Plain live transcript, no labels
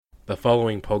The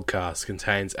following podcast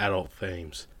contains adult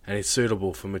themes and is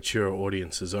suitable for mature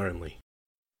audiences only.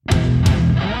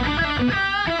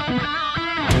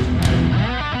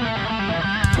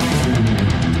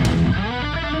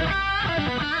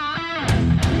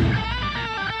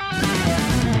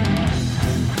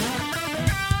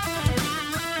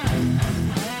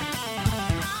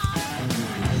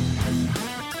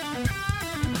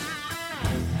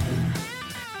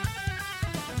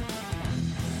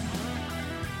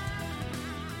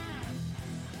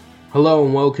 Hello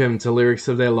and welcome to Lyrics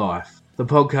of Their Life, the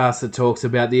podcast that talks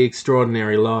about the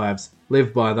extraordinary lives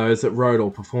lived by those that wrote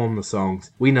or performed the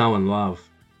songs we know and love.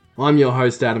 I'm your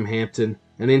host Adam Hampton,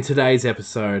 and in today's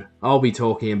episode, I'll be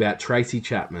talking about Tracy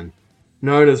Chapman.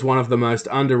 Known as one of the most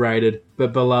underrated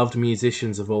but beloved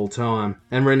musicians of all time,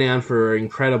 and renowned for her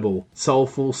incredible,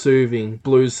 soulful, soothing,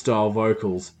 blues-style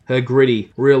vocals, her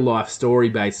gritty, real-life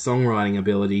story-based songwriting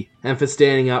ability, and for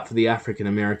standing up for the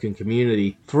African-American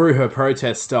community through her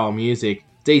protest-style music,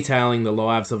 detailing the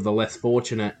lives of the less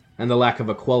fortunate and the lack of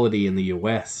equality in the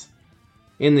US.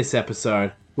 In this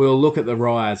episode, we'll look at the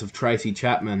rise of Tracy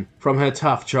Chapman from her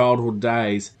tough childhood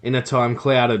days in a time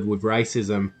clouded with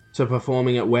racism, to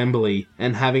performing at Wembley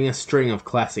and having a string of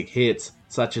classic hits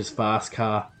such as Fast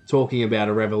Car, Talking About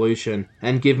a Revolution,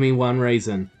 and Give Me One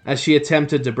Reason, as she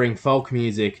attempted to bring folk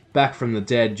music back from the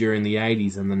dead during the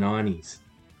 80s and the 90s.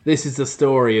 This is the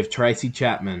story of Tracy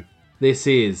Chapman. This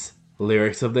is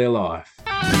Lyrics of Their Life.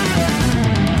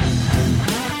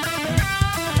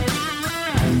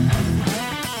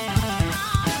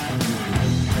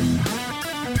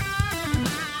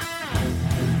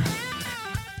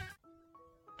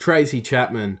 Tracy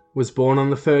Chapman was born on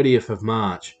the 30th of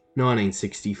March,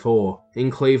 1964,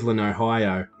 in Cleveland,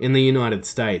 Ohio, in the United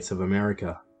States of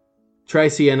America.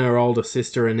 Tracy and her older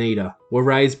sister Anita were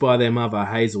raised by their mother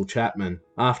Hazel Chapman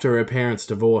after her parents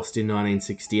divorced in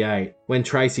 1968, when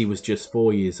Tracy was just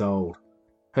 4 years old.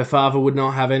 Her father would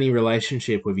not have any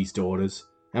relationship with his daughters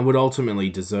and would ultimately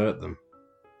desert them.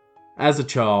 As a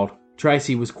child,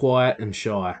 Tracy was quiet and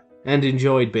shy and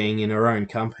enjoyed being in her own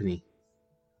company.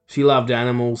 She loved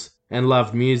animals and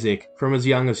loved music from as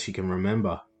young as she can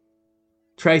remember.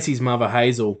 Tracy's mother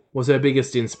Hazel was her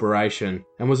biggest inspiration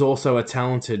and was also a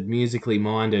talented, musically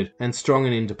minded and strong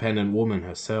and independent woman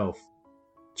herself.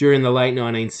 During the late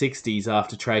 1960s,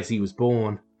 after Tracy was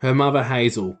born, her mother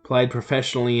Hazel played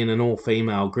professionally in an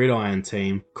all-female gridiron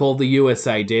team called the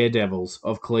USA Daredevils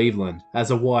of Cleveland as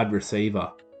a wide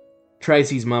receiver.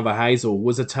 Tracy's mother Hazel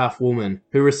was a tough woman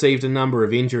who received a number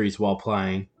of injuries while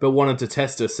playing, but wanted to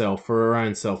test herself for her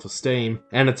own self-esteem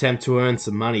and attempt to earn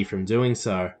some money from doing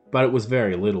so, but it was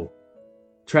very little.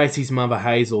 Tracy's mother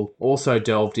Hazel also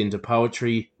delved into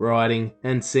poetry, writing,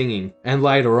 and singing, and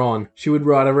later on, she would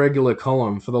write a regular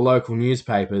column for the local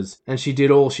newspapers, and she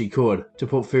did all she could to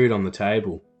put food on the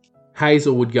table.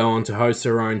 Hazel would go on to host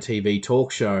her own TV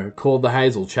talk show called The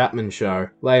Hazel Chapman Show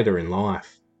later in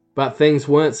life. But things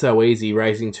weren't so easy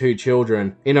raising two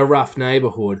children in a rough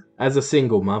neighbourhood as a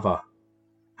single mother.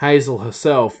 Hazel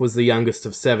herself was the youngest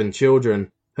of 7 children.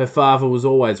 Her father was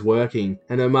always working,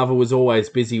 and her mother was always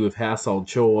busy with household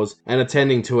chores and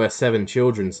attending to her 7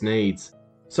 children's needs.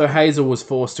 So Hazel was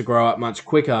forced to grow up much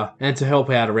quicker and to help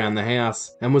out around the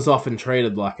house, and was often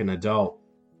treated like an adult.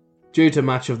 Due to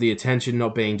much of the attention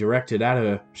not being directed at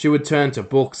her, she would turn to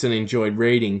books and enjoyed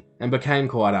reading, and became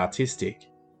quite artistic.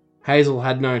 Hazel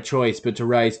had no choice but to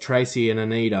raise Tracy and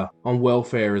Anita on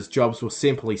welfare, as jobs were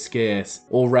simply scarce,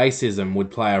 or racism would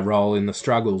play a role in the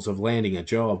struggles of landing a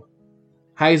job.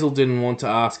 Hazel didn't want to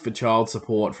ask for child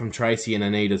support from Tracy and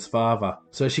Anita's father,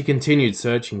 so she continued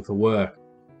searching for work.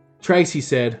 Tracy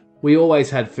said, "We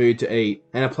always had food to eat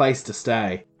and a place to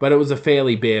stay, but it was a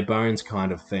fairly bare bones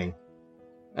kind of thing."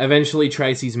 Eventually,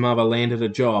 Tracy's mother landed a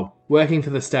job working for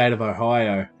the state of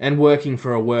Ohio and working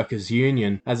for a workers'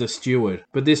 union as a steward,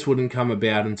 but this wouldn't come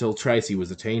about until Tracy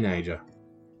was a teenager.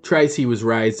 Tracy was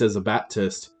raised as a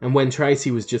Baptist, and when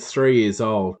Tracy was just 3 years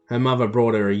old, her mother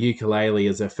brought her a ukulele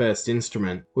as her first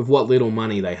instrument with what little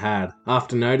money they had,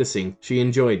 after noticing she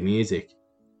enjoyed music.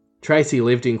 Tracy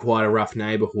lived in quite a rough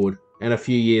neighbourhood, and a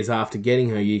few years after getting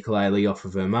her ukulele off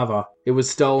of her mother, it was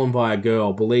stolen by a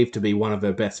girl believed to be one of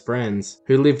her best friends,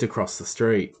 who lived across the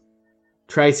street.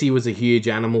 Tracy was a huge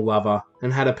animal lover,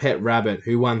 and had a pet rabbit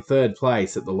who won 3rd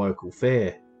place at the local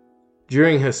fair.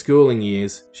 During her schooling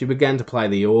years, she began to play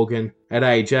the organ. At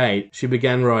age 8, she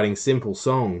began writing simple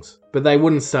songs, but they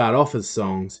wouldn't start off as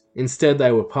songs, instead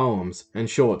they were poems and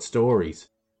short stories.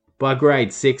 By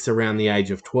grade 6, around the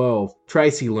age of 12,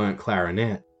 Tracy learnt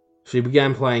clarinet. She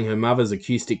began playing her mother's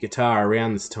acoustic guitar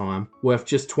around this time, worth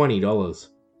just $20.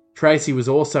 Tracy was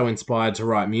also inspired to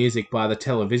write music by the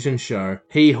television show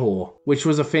Hee Haw, which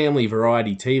was a family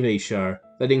variety TV show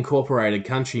that incorporated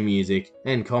country music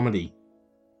and comedy.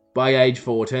 By age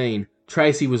 14,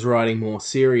 Tracy was writing more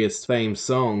serious themed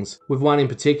songs, with one in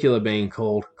particular being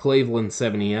called Cleveland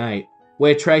 78,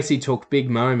 where Tracy took big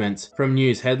moments from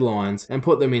news headlines and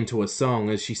put them into a song.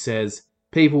 As she says,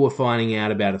 people were finding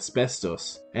out about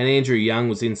asbestos, and Andrew Young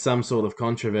was in some sort of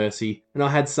controversy, and I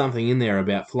had something in there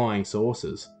about flying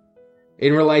saucers.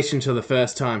 In relation to the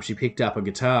first time she picked up a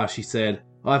guitar, she said,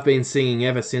 "I've been singing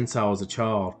ever since I was a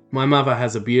child. My mother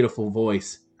has a beautiful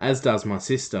voice, as does my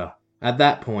sister." At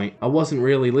that point, I wasn't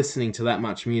really listening to that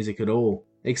much music at all,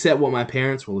 except what my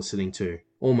parents were listening to,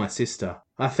 or my sister.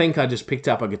 I think I just picked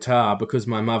up a guitar because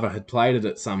my mother had played it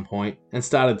at some point and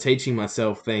started teaching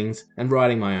myself things and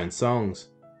writing my own songs.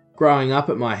 Growing up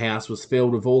at my house was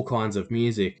filled with all kinds of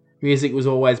music. Music was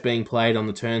always being played on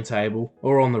the turntable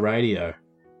or on the radio.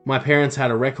 My parents had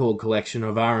a record collection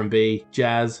of R&B,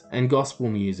 jazz, and gospel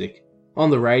music. On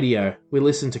the radio, we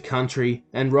listened to country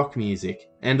and rock music,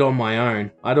 and on my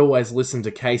own, I'd always listen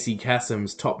to Casey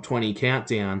Kasem's Top 20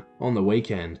 Countdown on the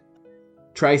weekend.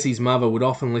 Tracy's mother would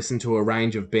often listen to a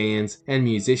range of bands and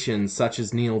musicians such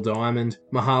as Neil Diamond,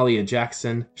 Mahalia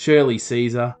Jackson, Shirley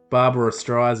Caesar, Barbara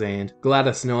Streisand,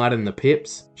 Gladys Knight and the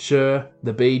Pips, Cher,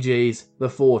 the Bee Gees, the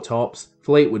Four Tops,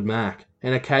 Fleetwood Mac,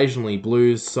 and occasionally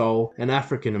blues, soul, and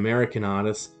African American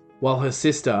artists, while her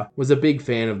sister was a big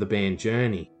fan of the band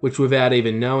Journey, which without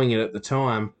even knowing it at the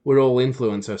time, would all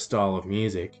influence her style of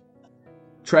music.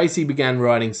 Tracy began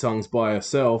writing songs by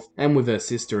herself and with her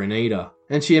sister Anita,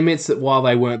 and she admits that while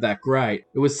they weren't that great,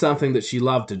 it was something that she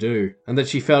loved to do, and that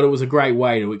she felt it was a great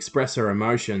way to express her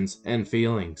emotions and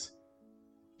feelings.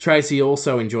 Tracy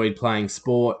also enjoyed playing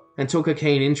sport and took a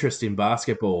keen interest in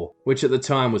basketball, which at the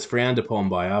time was frowned upon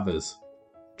by others.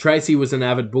 Tracy was an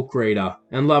avid book reader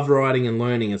and loved writing and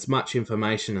learning as much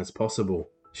information as possible.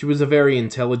 She was a very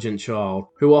intelligent child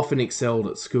who often excelled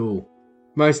at school.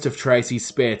 Most of Tracy's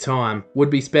spare time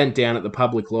would be spent down at the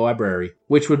public library,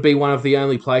 which would be one of the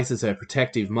only places her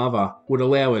protective mother would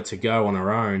allow her to go on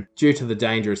her own due to the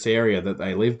dangerous area that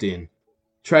they lived in.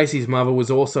 Tracy's mother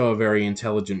was also a very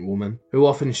intelligent woman who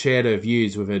often shared her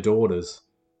views with her daughters.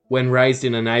 When raised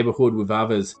in a neighbourhood with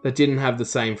others that didn't have the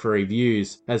same free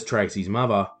views as Tracy's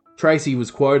mother, Tracy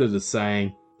was quoted as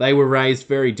saying, "They were raised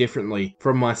very differently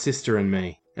from my sister and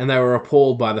me, and they were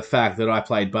appalled by the fact that I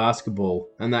played basketball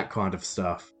and that kind of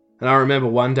stuff. And I remember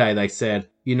one day they said,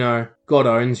 you know, God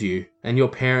owns you, and your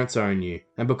parents own you,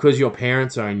 and because your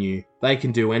parents own you, they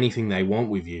can do anything they want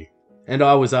with you." And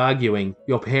I was arguing,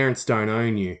 your parents don't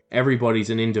own you, everybody's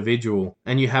an individual,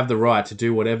 and you have the right to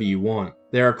do whatever you want.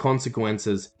 There are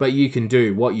consequences, but you can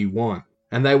do what you want.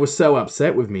 And they were so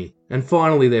upset with me. And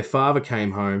finally their father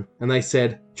came home, and they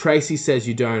said, "Tracy says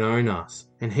you don't own us."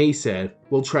 And he said,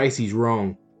 "Well, Tracy's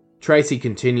wrong." Tracy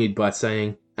continued by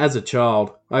saying, "As a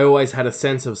child, I always had a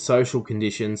sense of social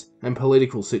conditions and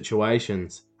political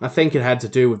situations. I think it had to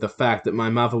do with the fact that my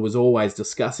mother was always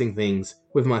discussing things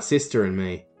with my sister and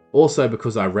me. Also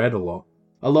because I read a lot.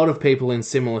 A lot of people in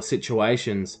similar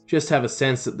situations just have a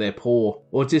sense that they're poor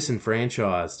or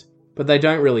disenfranchised, but they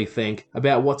don't really think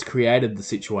about what's created the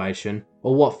situation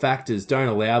or what factors don't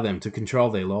allow them to control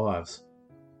their lives."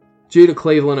 Due to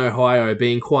Cleveland, Ohio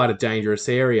being quite a dangerous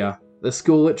area, the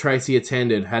school that Tracy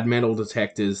attended had metal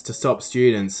detectors to stop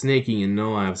students sneaking in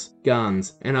knives,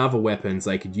 guns, and other weapons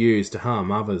they could use to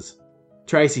harm others.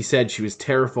 Tracy said she was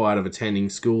terrified of attending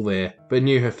school there, but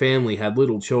knew her family had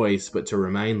little choice but to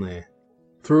remain there.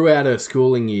 Throughout her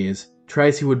schooling years,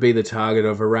 Tracy would be the target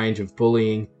of a range of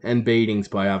bullying and beatings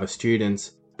by other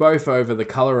students, both over the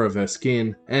colour of her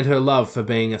skin and her love for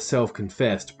being a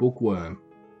self-confessed bookworm.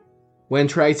 When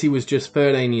Tracy was just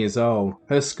 13 years old,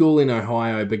 her school in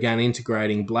Ohio began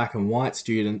integrating black and white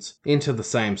students into the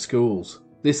same schools.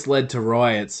 This led to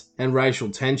riots and racial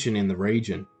tension in the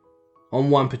region. On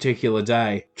one particular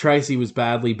day, Tracy was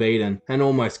badly beaten and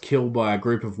almost killed by a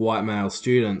group of white male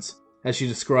students, as she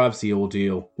describes the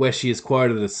ordeal, where she is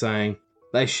quoted as saying,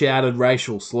 "They shouted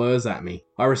racial slurs at me.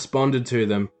 I responded to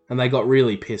them, and they got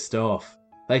really pissed off.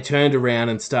 They turned around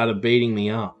and started beating me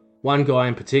up. One guy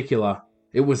in particular,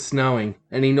 it was snowing,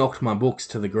 and he knocked my books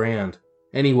to the ground.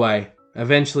 Anyway,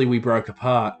 eventually we broke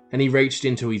apart, and he reached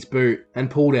into his boot and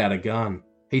pulled out a gun.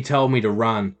 He told me to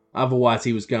run, otherwise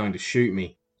he was going to shoot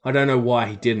me. I don't know why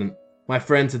he didn't. My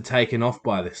friends had taken off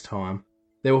by this time.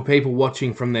 There were people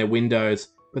watching from their windows,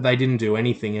 but they didn't do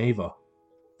anything either."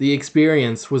 The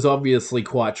experience was obviously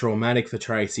quite traumatic for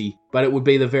Tracy, but it would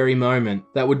be the very moment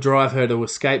that would drive her to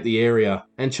escape the area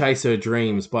and chase her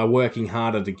dreams by working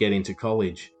harder to get into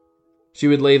college. She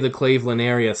would leave the Cleveland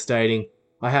area stating,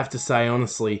 I have to say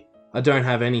honestly, I don't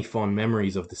have any fond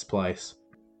memories of this place.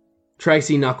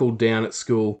 Tracy knuckled down at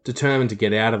school, determined to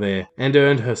get out of there, and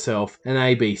earned herself an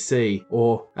ABC,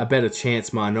 or a Better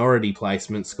Chance Minority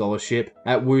Placement scholarship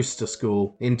at Worcester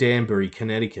School in Danbury,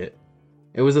 Connecticut.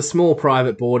 It was a small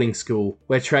private boarding school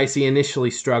where Tracy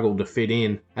initially struggled to fit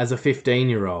in as a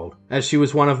 15-year-old, as she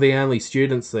was one of the only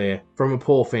students there from a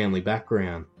poor family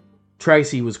background.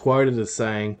 Tracy was quoted as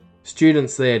saying,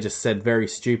 "Students there just said very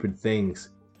stupid things.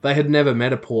 They had never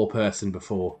met a poor person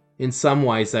before. In some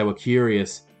ways they were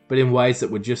curious, but in ways that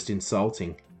were just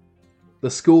insulting." The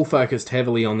school focused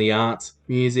heavily on the arts,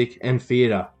 music, and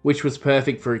theatre, which was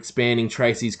perfect for expanding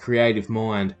Tracy's creative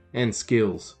mind and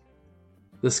skills.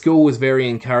 The school was very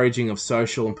encouraging of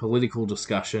social and political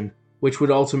discussion, which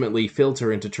would ultimately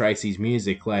filter into Tracy's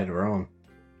music later on.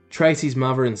 Tracy's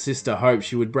mother and sister hoped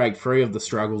she would break free of the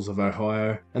struggles of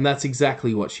Ohio, and that's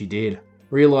exactly what she did,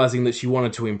 realizing that she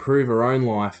wanted to improve her own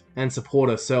life and support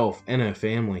herself and her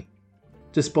family.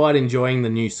 Despite enjoying the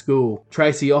new school,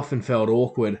 Tracy often felt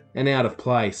awkward and out of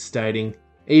place, stating,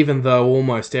 "Even though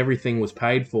almost everything was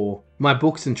paid for, my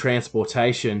books and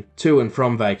transportation to and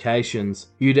from vacations,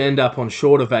 you'd end up on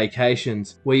shorter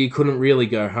vacations where you couldn't really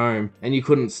go home and you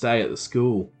couldn't stay at the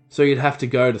school. So you'd have to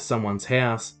go to someone's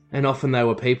house, and often they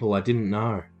were people I didn't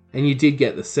know. And you did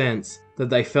get the sense that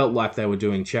they felt like they were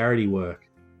doing charity work."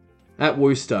 At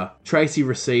Worcester, Tracy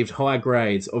received high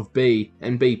grades of B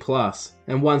and B+,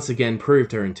 and once again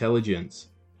proved her intelligence.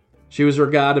 She was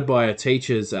regarded by her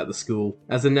teachers at the school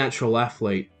as a natural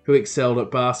athlete who excelled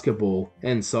at basketball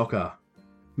and soccer.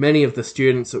 Many of the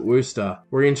students at Worcester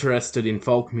were interested in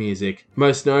folk music,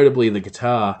 most notably the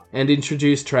guitar, and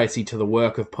introduced Tracy to the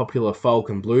work of popular folk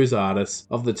and blues artists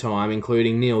of the time,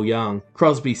 including Neil Young,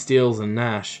 Crosby, Stills and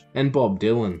Nash, and Bob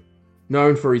Dylan.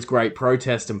 Known for his great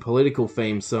protest and political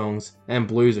theme songs, and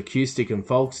blues acoustic and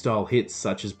folk style hits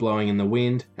such as Blowing in the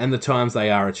Wind and The Times They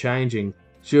Are A-Changing,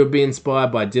 she would be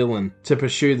inspired by Dylan to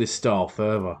pursue this style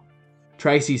further.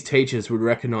 Tracy's teachers would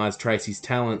recognise Tracy's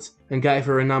talents and gave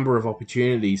her a number of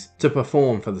opportunities to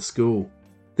perform for the school.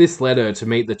 This led her to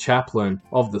meet the chaplain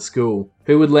of the school,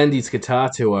 who would lend his guitar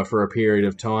to her for a period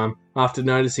of time after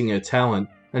noticing her talent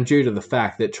and due to the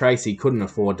fact that Tracy couldn't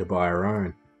afford to buy her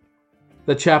own.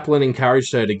 The chaplain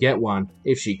encouraged her to get one,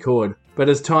 if she could, but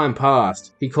as time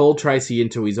passed, he called Tracy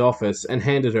into his office and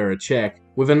handed her a cheque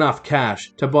with enough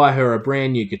cash to buy her a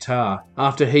brand new guitar,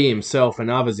 after he himself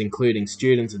and others, including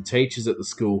students and teachers at the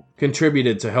school,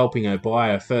 contributed to helping her buy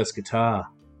her first guitar.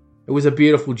 It was a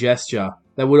beautiful gesture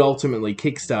that would ultimately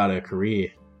kickstart her career.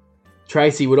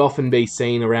 Tracy would often be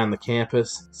seen around the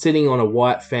campus, sitting on a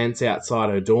white fence outside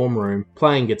her dorm room,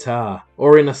 playing guitar,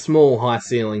 or in a small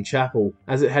high-ceiling chapel,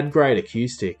 as it had great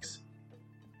acoustics.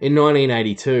 In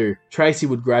 1982, Tracy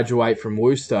would graduate from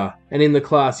Worcester, and in the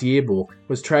class yearbook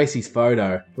was Tracy's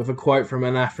photo with a quote from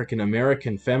an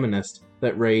African-American feminist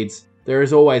that reads, "There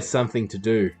is always something to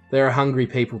do. There are hungry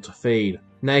people to feed,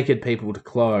 naked people to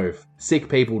clothe, sick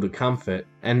people to comfort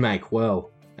and make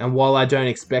well. And while I don't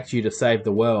expect you to save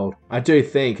the world, I do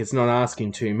think it's not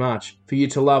asking too much for you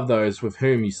to love those with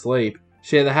whom you sleep,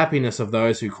 share the happiness of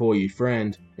those who call you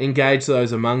friend, engage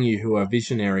those among you who are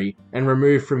visionary, and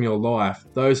remove from your life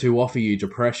those who offer you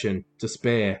depression,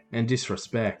 despair, and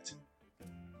disrespect."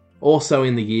 Also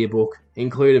in the yearbook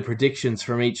included predictions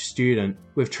from each student,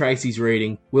 with Tracy's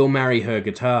reading, "We'll marry her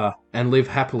guitar and live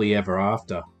happily ever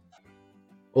after."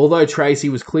 Although Tracy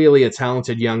was clearly a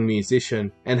talented young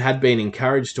musician and had been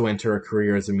encouraged to enter a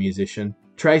career as a musician,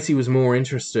 Tracy was more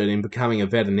interested in becoming a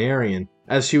veterinarian,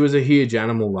 as she was a huge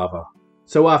animal lover.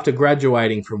 So after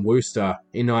graduating from Worcester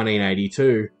in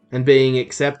 1982 and being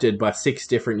accepted by 6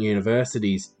 different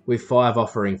universities, with 5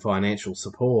 offering financial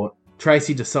support,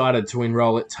 Tracy decided to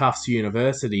enroll at Tufts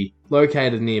University,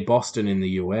 located near Boston in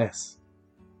the US.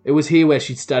 It was here where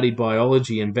she studied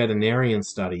biology and veterinarian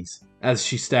studies. As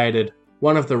she stated,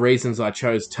 "One of the reasons I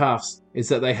chose Tufts is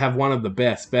that they have one of the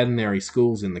best veterinary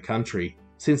schools in the country.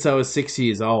 Since I was 6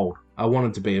 years old, I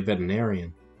wanted to be a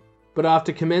veterinarian." But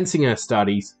after commencing her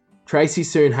studies, Tracy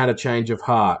soon had a change of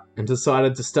heart and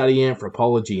decided to study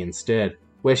anthropology instead,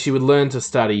 where she would learn to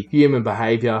study human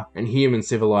behaviour and human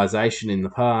civilization in the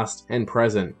past and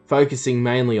present, focusing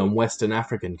mainly on Western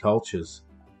African cultures.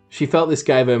 She felt this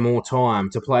gave her more time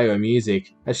to play her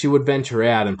music as she would venture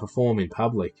out and perform in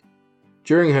public.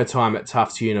 During her time at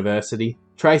Tufts University,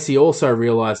 Tracy also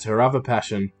realised her other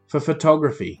passion for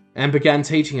photography and began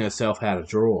teaching herself how to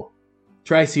draw.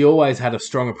 Tracy always had a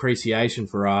strong appreciation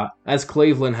for art, as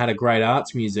Cleveland had a great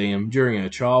arts museum during her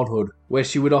childhood, where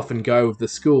she would often go with the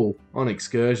school on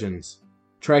excursions.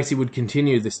 Tracy would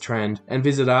continue this trend and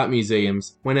visit art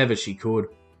museums whenever she could.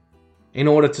 In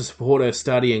order to support her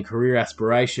study and career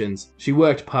aspirations, she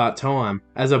worked part-time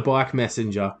as a bike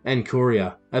messenger and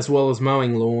courier, as well as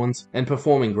mowing lawns and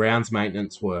performing grounds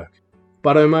maintenance work.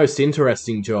 But her most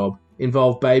interesting job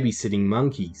involved babysitting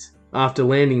monkeys, after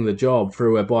landing the job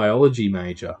through her biology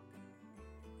major.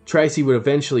 Tracy would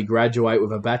eventually graduate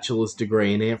with a bachelor's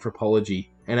degree in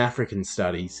anthropology and African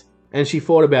studies, and she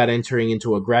thought about entering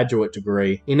into a graduate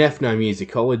degree in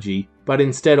ethnomusicology, but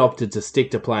instead opted to stick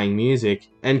to playing music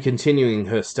and continuing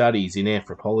her studies in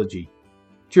anthropology.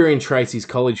 During Tracy's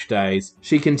college days,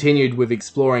 she continued with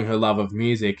exploring her love of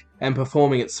music and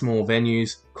performing at small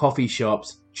venues, coffee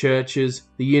shops, churches,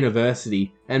 the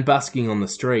university, and busking on the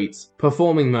streets,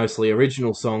 performing mostly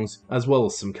original songs as well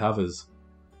as some covers.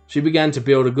 She began to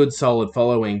build a good solid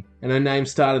following, and her name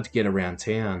started to get around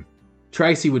town.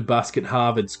 Tracy would busk at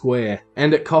Harvard Square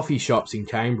and at coffee shops in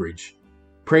Cambridge.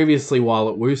 Previously, while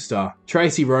at Worcester,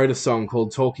 Tracy wrote a song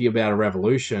called Talking About a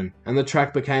Revolution, and the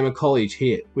track became a college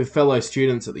hit with fellow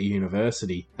students at the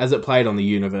university, as it played on the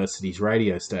university's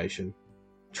radio station.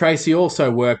 Tracy also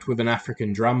worked with an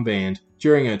African drum band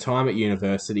during her time at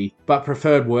university, but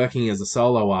preferred working as a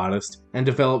solo artist and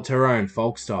developed her own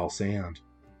folk-style sound.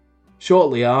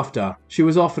 Shortly after, she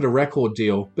was offered a record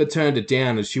deal but turned it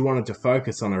down as she wanted to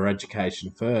focus on her education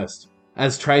first,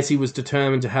 as Tracy was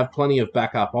determined to have plenty of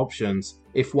backup options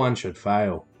if one should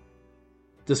fail.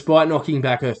 Despite knocking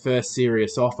back her first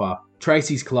serious offer,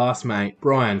 Tracy's classmate,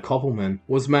 Brian Koppelman,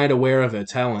 was made aware of her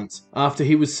talents after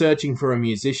he was searching for a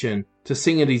musician to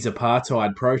sing at his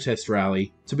apartheid protest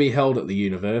rally to be held at the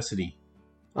university.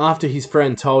 After his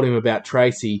friend told him about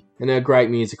Tracy and her great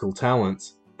musical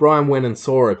talents, Brian went and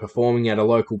saw her performing at a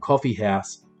local coffee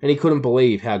house, and he couldn't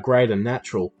believe how great and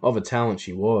natural of a talent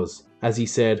she was. As he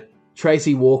said,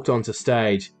 Tracy walked onto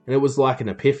stage, and it was like an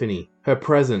epiphany. Her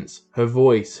presence, her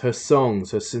voice, her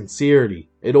songs, her sincerity,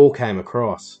 it all came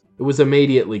across. It was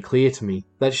immediately clear to me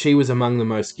that she was among the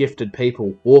most gifted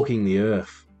people walking the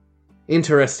earth.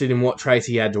 Interested in what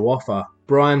Tracy had to offer,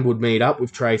 Brian would meet up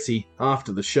with Tracy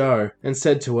after the show and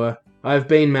said to her, "I have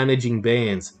been managing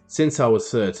bands since I was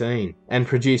 13 and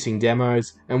producing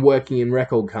demos and working in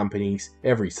record companies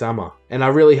every summer, and I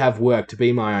really have worked to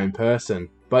be my own person,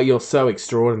 but you're so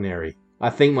extraordinary. I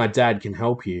think my dad can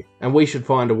help you, and we should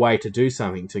find a way to do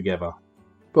something together."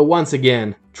 But once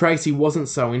again, Tracy wasn't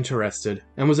so interested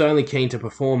and was only keen to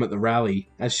perform at the rally,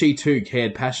 as she too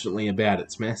cared passionately about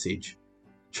its message.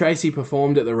 Tracy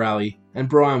performed at the rally, and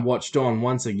Brian watched on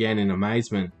once again in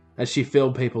amazement as she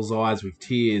filled people's eyes with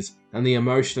tears, and the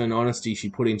emotion and honesty she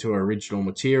put into her original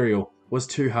material was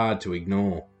too hard to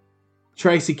ignore.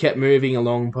 Tracy kept moving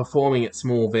along, performing at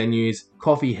small venues,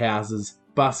 coffee houses,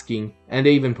 busking, and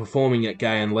even performing at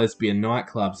gay and lesbian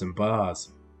nightclubs and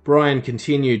bars. Brian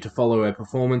continued to follow her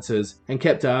performances and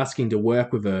kept asking to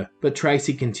work with her, but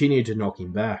Tracy continued to knock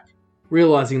him back.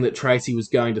 Realizing that Tracy was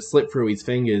going to slip through his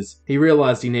fingers, he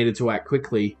realized he needed to act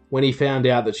quickly when he found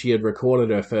out that she had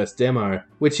recorded her first demo,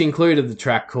 which included the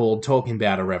track called Talking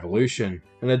About a Revolution,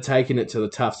 and had taken it to the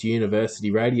Tufts University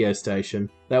radio station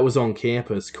that was on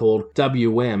campus called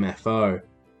WMFO.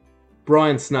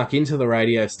 Brian snuck into the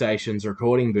radio station's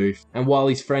recording booth, and while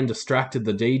his friend distracted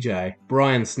the DJ,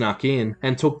 Brian snuck in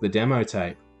and took the demo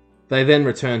tape. They then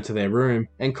returned to their room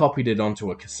and copied it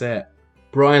onto a cassette.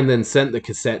 Brian then sent the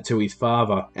cassette to his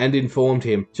father and informed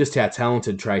him just how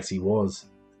talented Tracy was.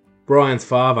 Brian's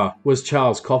father was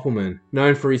Charles Koppelman,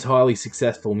 known for his highly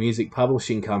successful music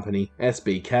publishing company,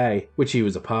 SBK, which he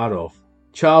was a part of.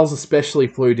 Charles especially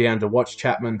flew down to watch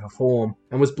Chapman perform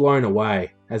and was blown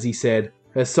away. As he said,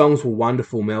 "Her songs were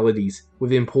wonderful melodies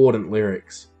with important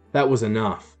lyrics. That was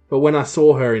enough. But when I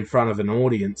saw her in front of an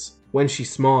audience, when she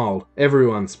smiled,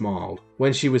 everyone smiled.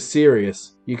 When she was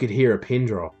serious, you could hear a pin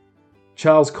drop."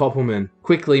 Charles Koppelman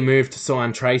quickly moved to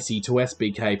sign Tracy to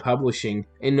SBK Publishing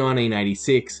in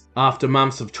 1986 after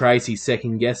months of Tracy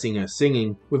second-guessing her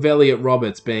singing, with Elliot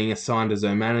Roberts being assigned as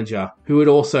her manager, who had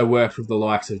also worked with the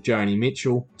likes of Joni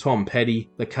Mitchell, Tom Petty,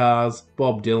 The Cars,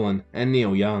 Bob Dylan, and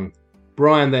Neil Young.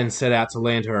 Brian then set out to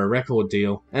land her a record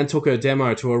deal and took her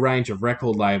demo to a range of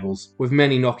record labels, with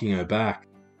many knocking her back.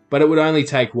 But it would only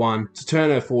take one to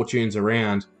turn her fortunes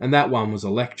around, and that one was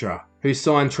Elektra, who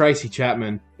signed Tracy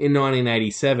Chapman in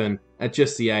 1987 at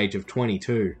just the age of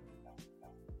 22.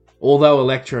 Although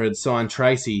Elektra had signed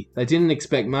Tracy, they didn't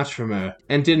expect much from her,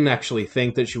 and didn't actually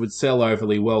think that she would sell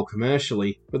overly well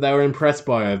commercially, but they were impressed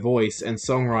by her voice and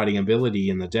songwriting ability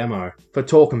in the demo for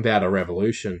Talking About a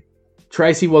Revolution.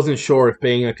 Tracy wasn't sure if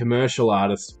being a commercial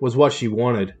artist was what she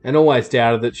wanted, and always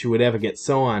doubted that she would ever get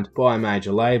signed by a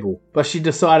major label, but she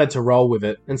decided to roll with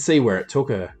it and see where it took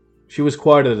her. She was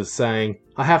quoted as saying,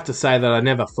 I have to say that I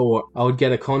never thought I would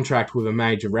get a contract with a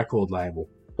major record label.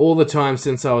 All the time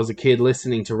since I was a kid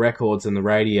listening to records and the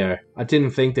radio, I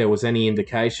didn't think there was any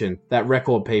indication that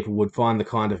record people would find the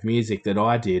kind of music that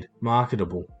I did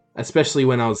marketable, especially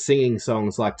when I was singing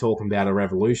songs like Talking About a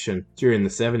Revolution during the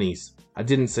 70s. I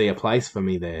didn't see a place for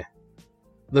me there.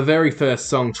 The very first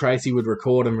song Tracy would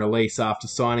record and release after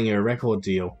signing her record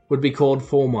deal would be called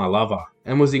For My Lover,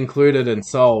 and was included and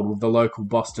sold with the local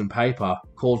Boston paper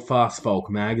called Fast Folk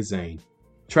magazine.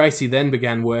 Tracy then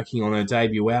began working on her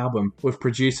debut album with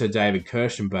producer David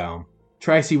Kirschenbaum.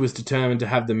 Tracy was determined to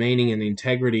have the meaning and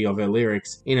integrity of her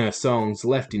lyrics in her songs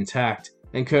left intact,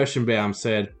 and Kirschenbaum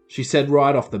said, "She said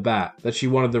right off the bat that she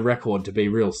wanted the record to be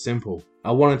real simple.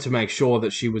 I wanted to make sure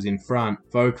that she was in front,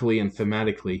 vocally and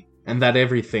thematically, and that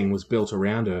everything was built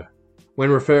around her." When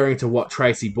referring to what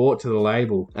Tracy brought to the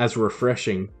label as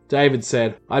refreshing, David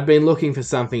said, "I'd been looking for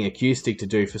something acoustic to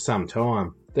do for some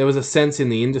time. There was a sense in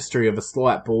the industry of a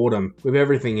slight boredom with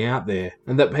everything out there,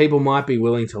 and that people might be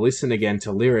willing to listen again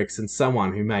to lyrics and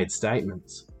someone who made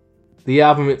statements." The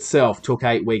album itself took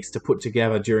 8 weeks to put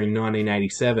together during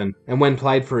 1987, and when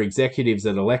played for executives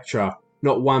at Elektra,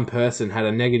 not one person had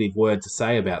a negative word to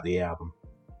say about the album.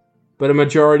 But a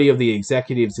majority of the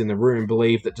executives in the room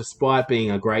believed that despite being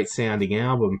a great sounding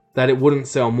album, that it wouldn't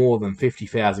sell more than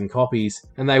 50,000 copies,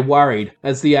 and they worried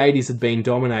as the 80s had been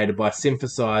dominated by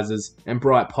synthesizers and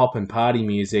bright pop and party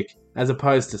music, as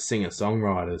opposed to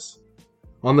singer-songwriters.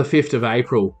 On the 5th of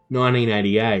April,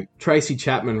 1988, Tracy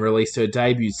Chapman released her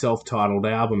debut self-titled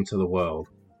album to the world,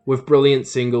 with brilliant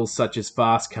singles such as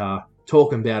Fast Car,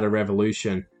 Talking About a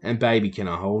Revolution, and Baby Can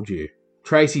I Hold You.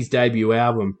 Tracy's debut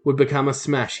album would become a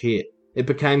smash hit. It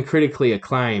became critically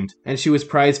acclaimed, and she was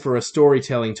praised for her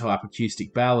storytelling type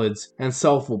acoustic ballads and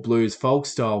soulful blues folk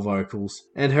style vocals,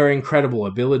 and her incredible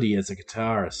ability as a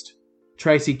guitarist.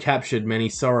 Tracy captured many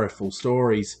sorrowful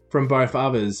stories from both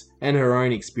others and her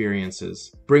own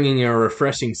experiences, bringing a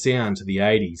refreshing sound to the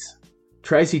 80s.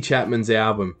 Tracy Chapman's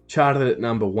album charted at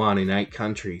number 1 in 8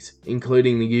 countries,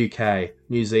 including the UK,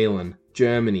 New Zealand,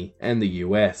 Germany, and the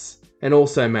US, and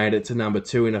also made it to number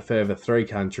 2 in a further 3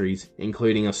 countries,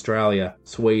 including Australia,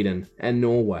 Sweden, and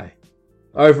Norway.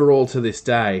 Overall to this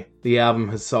day, the album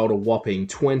has sold a whopping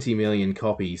 20 million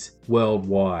copies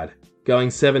worldwide,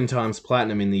 going 7 times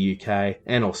platinum in the UK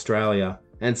and Australia,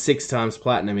 and 6 times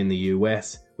platinum in the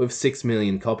US, with 6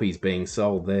 million copies being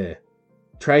sold there.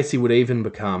 Tracy would even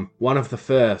become one of the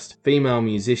first female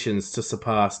musicians to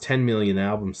surpass 10 million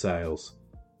album sales.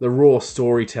 The raw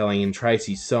storytelling in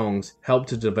Tracy's songs helped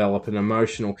to develop an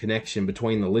emotional connection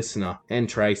between the listener and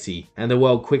Tracy, and the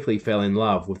world quickly fell in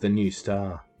love with the new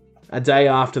star. A day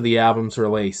after the album's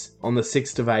release, on the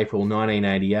 6th of April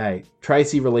 1988,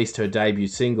 Tracy released her debut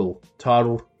single,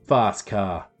 titled Fast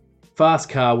Car. Fast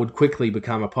Car would quickly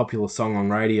become a popular song on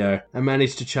radio and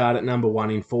managed to chart at number 1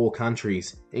 in 4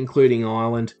 countries, including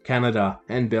Ireland, Canada,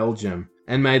 and Belgium,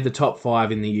 and made the top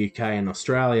 5 in the UK and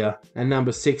Australia, and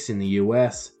number 6 in the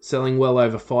US, selling well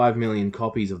over 5 million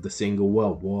copies of the single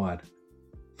worldwide.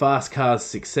 Fast Car's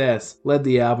success led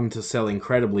the album to sell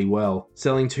incredibly well,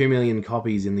 selling 2 million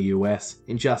copies in the US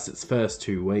in just its first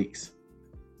 2 weeks.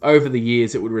 Over the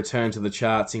years it would return to the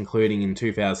charts, including in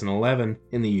 2011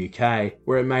 in the UK,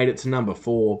 where it made it to number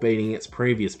 4, beating its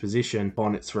previous position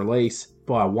upon its release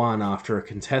by 1 after a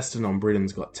contestant on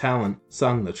Britain's Got Talent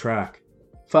sung the track.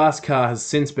 Fast Car has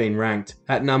since been ranked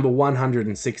at number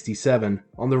 167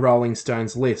 on the Rolling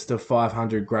Stones list of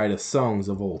 500 greatest songs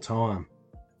of all time.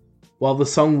 While the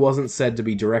song wasn't said to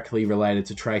be directly related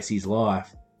to Tracy's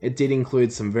life, it did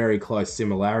include some very close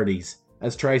similarities,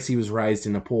 as Tracy was raised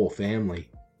in a poor family.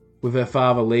 With her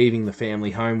father leaving the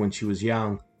family home when she was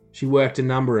young, she worked a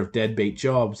number of deadbeat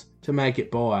jobs to make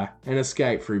it by and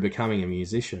escape through becoming a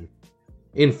musician.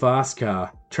 In Fast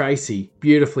Car, Tracy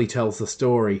beautifully tells the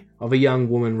story of a young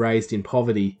woman raised in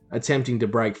poverty attempting to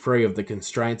break free of the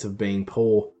constraints of being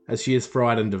poor, as she is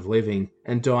frightened of living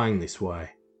and dying this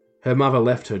way. Her mother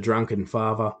left her drunken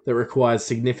father that requires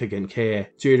significant care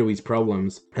due to his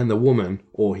problems, and the woman,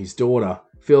 or his daughter,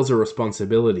 feels a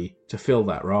responsibility to fill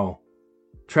that role.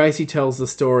 Tracy tells the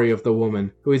story of the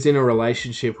woman who is in a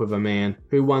relationship with a man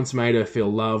who once made her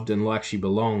feel loved and like she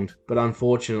belonged, but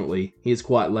unfortunately, he is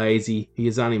quite lazy, he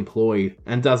is unemployed,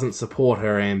 and doesn't support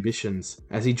her ambitions,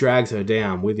 as he drags her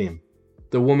down with him.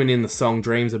 The woman in the song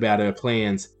dreams about her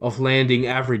plans of landing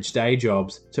average day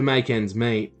jobs to make ends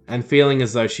meet, and feeling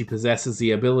as though she possesses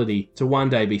the ability to one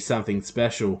day be something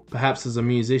special, perhaps as a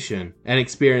musician, and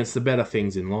experience the better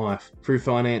things in life through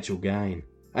financial gain,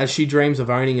 as she dreams of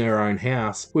owning her own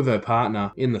house with her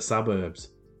partner in the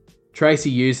suburbs. Tracy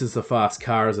uses the fast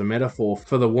car as a metaphor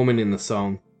for the woman in the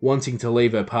song, wanting to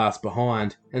leave her past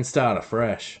behind and start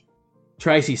afresh.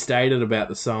 Tracy stated about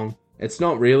the song, "It's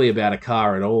not really about a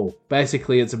car at all.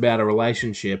 Basically, it's about a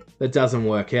relationship that doesn't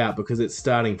work out because it's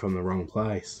starting from the wrong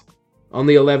place." On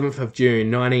the 11th of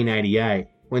June 1988,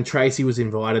 when Tracy was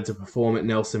invited to perform at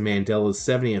Nelson Mandela's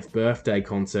 70th birthday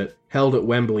concert held at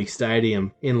Wembley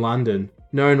Stadium in London,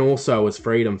 known also as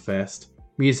Freedom Fest,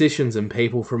 musicians and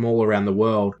people from all around the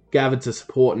world gathered to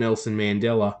support Nelson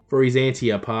Mandela for his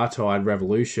anti-apartheid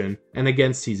revolution and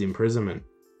against his imprisonment.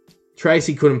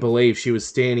 Tracy couldn't believe she was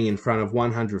standing in front of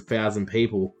 100,000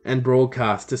 people and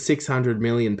broadcast to 600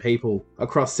 million people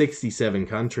across 67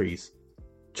 countries.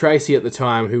 Tracy, at the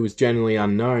time, who was generally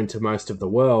unknown to most of the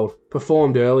world,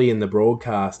 performed early in the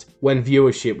broadcast when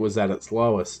viewership was at its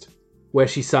lowest, where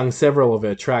she sung several of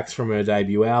her tracks from her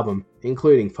debut album,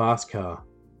 including Fast Car.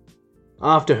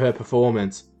 After her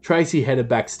performance, Tracy headed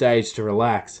backstage to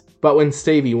relax, but when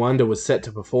Stevie Wonder was set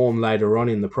to perform later on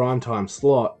in the primetime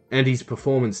slot and his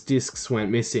performance discs went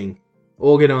missing,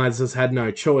 organisers had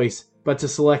no choice but to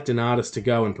select an artist to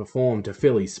go and perform to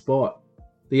fill his spot.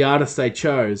 The artist they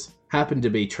chose happened to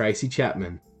be Tracy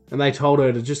Chapman, and they told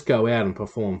her to just go out and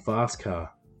perform Fast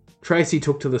Car. Tracy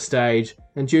took to the stage,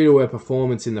 and due to her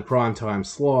performance in the primetime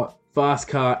slot, Fast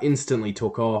Car instantly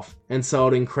took off and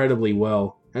sold incredibly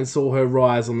well and saw her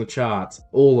rise on the charts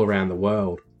all around the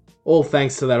world. All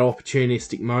thanks to that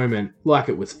opportunistic moment, like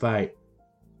it was fate.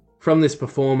 From this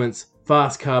performance,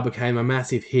 Fast Car became a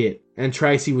massive hit, and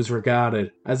Tracy was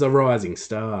regarded as a rising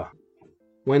star.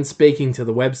 When speaking to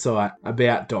the website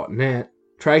about.net,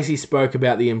 Tracy spoke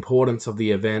about the importance of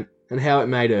the event and how it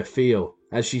made her feel,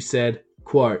 as she said,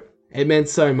 quote, "It meant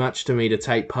so much to me to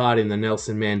take part in the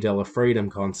Nelson Mandela Freedom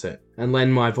Concert and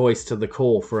lend my voice to the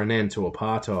call for an end to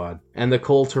apartheid and the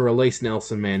call to release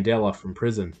Nelson Mandela from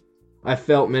prison. I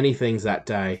felt many things that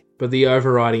day, but the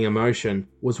overriding emotion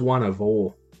was one of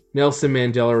awe. Nelson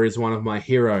Mandela is one of my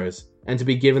heroes, and to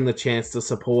be given the chance to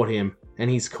support him and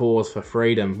his cause for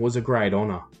freedom was a great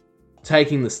honour.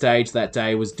 Taking the stage that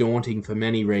day was daunting for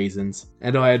many reasons,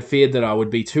 and I had feared that I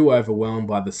would be too overwhelmed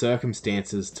by the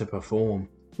circumstances to perform.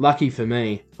 Lucky for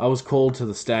me, I was called to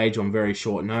the stage on very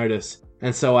short notice,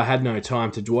 and so I had no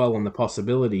time to dwell on the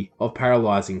possibility of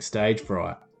paralysing stage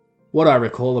fright. What I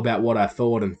recall about what I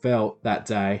thought and felt that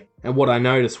day, and what I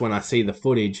notice when I see the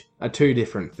footage, are two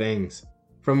different things.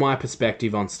 From my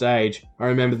perspective on stage, I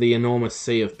remember the enormous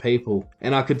sea of people,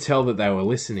 and I could tell that they were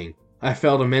listening. I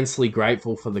felt immensely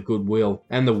grateful for the goodwill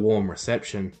and the warm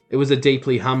reception. It was a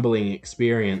deeply humbling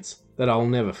experience that I'll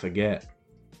never forget."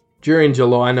 During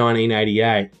July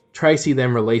 1988, Tracy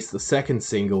then released the second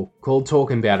single, called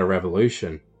Talking About a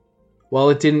Revolution.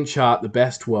 While it didn't chart the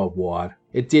best worldwide,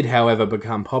 it did however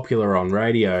become popular on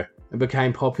radio and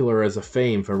became popular as a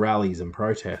theme for rallies and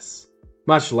protests.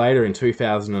 Much later in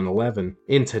 2011,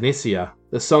 in Tunisia,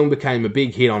 the song became a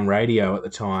big hit on radio at the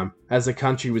time as the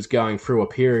country was going through a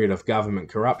period of government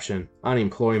corruption,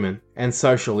 unemployment, and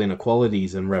social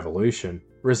inequalities and revolution.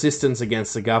 Resistance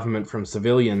against the government from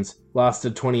civilians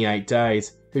lasted 28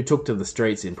 days, who took to the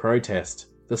streets in protest.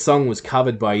 The song was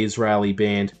covered by Israeli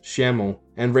band Shemel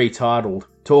and retitled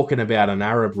Talking About an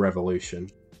Arab Revolution.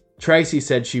 Tracy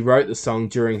said she wrote the song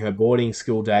during her boarding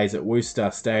school days at Worcester,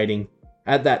 stating,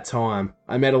 "At that time,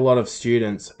 I met a lot of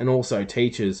students and also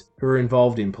teachers who were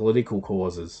involved in political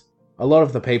causes. A lot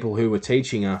of the people who were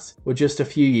teaching us were just a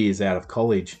few years out of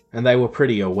college, and they were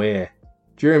pretty aware.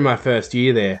 During my first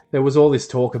year there was all this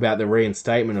talk about the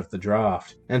reinstatement of the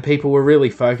draft, and people were really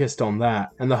focused on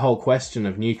that and the whole question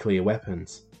of nuclear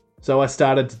weapons. So I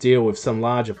started to deal with some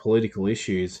larger political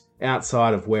issues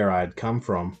outside of where I had come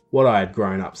from, what I had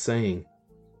grown up seeing."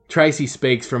 Tracy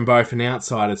speaks from both an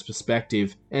outsider's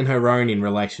perspective and her own in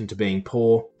relation to being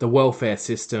poor, the welfare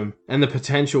system, and the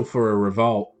potential for a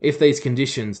revolt if these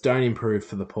conditions don't improve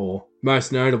for the poor,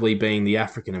 most notably being the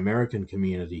African American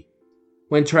community.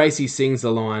 When Tracy sings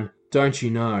the line, "Don't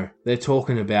you know, they're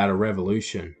talking about a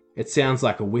revolution," it sounds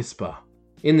like a whisper.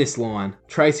 In this line,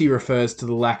 Tracy refers to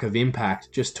the lack of impact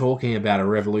just talking about a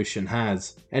revolution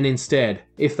has, and instead,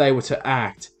 if they were to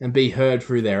act and be heard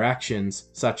through their actions,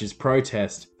 such as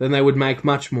protest, then they would make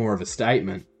much more of a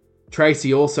statement.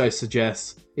 Tracy also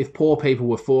suggests, if poor people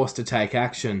were forced to take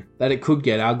action, that it could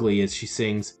get ugly as she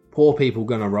sings, "Poor people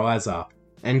gonna rise up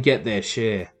and get their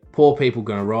share. Poor people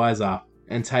gonna rise up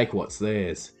and take what's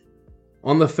theirs."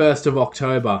 On the 1st of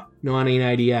October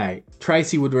 1988,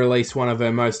 Tracy would release one of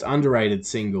her most underrated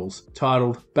singles,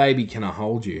 titled Baby Can I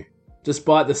Hold You.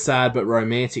 Despite the sad but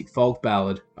romantic folk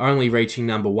ballad only reaching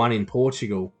number 1 in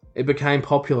Portugal, it became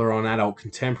popular on adult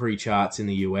contemporary charts in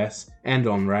the US and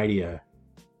on radio.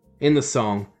 In the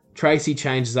song, Tracy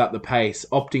changes up the pace,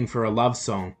 opting for a love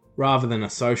song, rather than a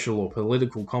social or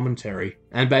political commentary,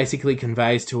 and basically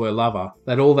conveys to her lover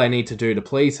that all they need to do to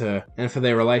please her and for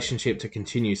their relationship to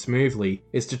continue smoothly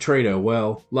is to treat her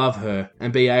well, love her,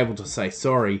 and be able to say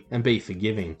sorry and be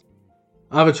forgiving.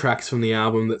 Other tracks from the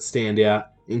album that stand out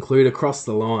include Across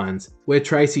the Lines, where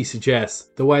Tracy suggests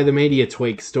the way the media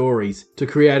tweaks stories to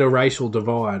create a racial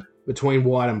divide between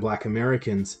white and black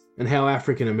Americans, and how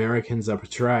African Americans are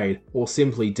portrayed or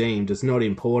simply deemed as not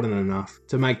important enough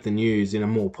to make the news in a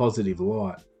more positive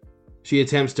light. She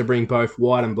attempts to bring both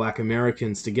white and black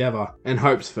Americans together and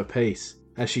hopes for peace,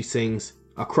 as she sings,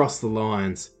 "Across the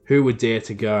lines, who would dare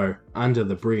to go under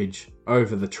the bridge,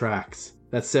 over the tracks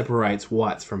that separates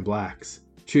whites from blacks?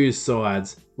 Choose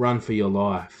sides, run for your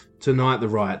life. Tonight the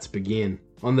riots begin.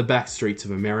 On the back streets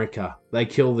of America, they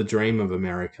kill the dream of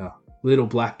America. Little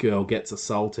black girl gets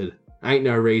assaulted. Ain't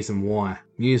no reason why.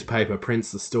 Newspaper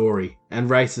prints the story, and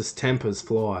racist tempers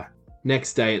fly.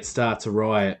 Next day it starts a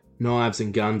riot. Knives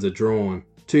and guns are drawn.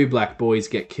 2 black boys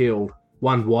get killed.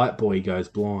 1 white boy goes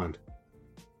blind."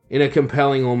 In a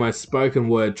compelling, almost spoken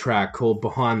word track called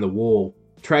Behind the Wall,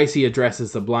 Tracy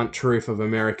addresses the blunt truth of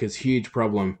America's huge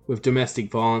problem with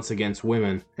domestic violence against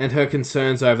women and her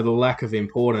concerns over the lack of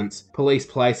importance police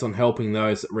place on helping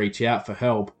those that reach out for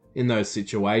help in those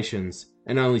situations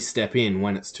and only step in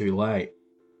when it's too late.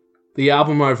 The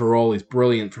album overall is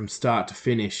brilliant from start to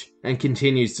finish and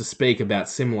continues to speak about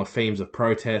similar themes of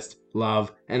protest,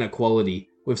 love, and equality,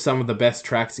 with some of the best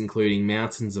tracks including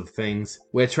Mountains of Things,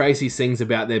 where Tracy sings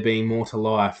about there being more to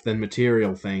life than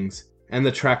material things, and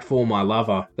the track For My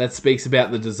Lover that speaks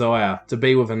about the desire to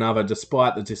be with another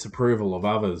despite the disapproval of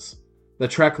others. The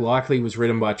track likely was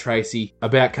written by Tracy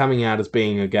about coming out as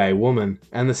being a gay woman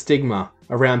and the stigma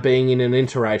around being in an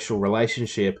interracial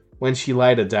relationship when she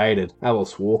later dated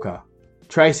Alice Walker.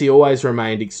 Tracy always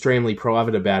remained extremely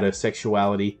private about her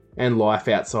sexuality and life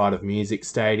outside of music,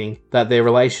 stating that their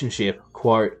relationship,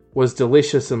 quote, "was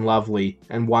delicious and lovely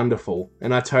and wonderful,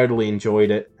 and I totally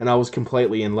enjoyed it, and I was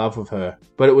completely in love with her,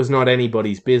 but it was not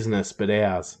anybody's business but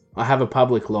ours. I have a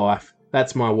public life,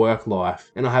 that's my work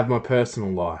life, and I have my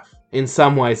personal life. In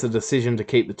some ways, the decision to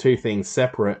keep the two things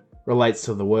separate relates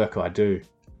to the work I do."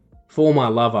 For My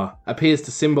Lover appears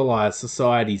to symbolise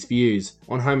society's views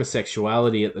on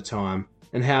homosexuality at the time,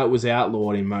 and how it was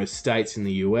outlawed in most states in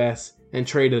the US and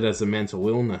treated as a mental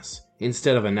illness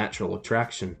instead of a natural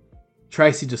attraction.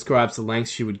 Tracy describes the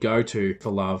lengths she would go to for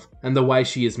love and the way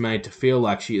she is made to feel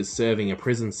like she is serving a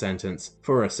prison sentence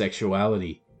for her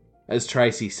sexuality. As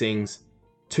Tracy sings,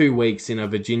 2 weeks in a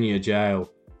Virginia jail,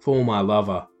 for my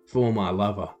lover, for my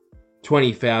lover.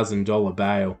 $20,000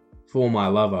 bail, for my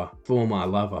lover, for my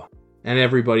lover. And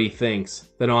everybody thinks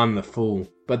that I'm the fool,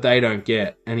 but they don't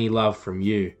get any love from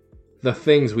you. The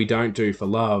things we don't do for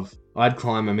love, I'd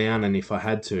climb a mountain if I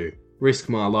had to, risk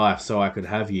my life so I could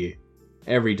have you.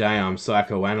 Every day I'm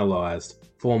psychoanalyzed,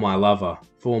 for my lover,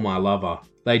 for my lover.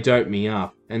 They dope me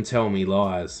up and tell me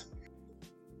lies.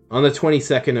 On the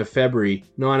 22nd of February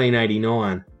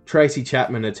 1989, Tracy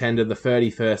Chapman attended the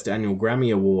 31st Annual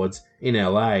Grammy Awards in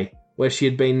LA, where she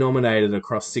had been nominated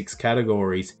across 6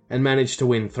 categories and managed to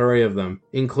win 3 of them,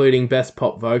 including Best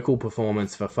Pop Vocal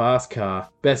Performance for Fast Car,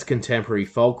 Best Contemporary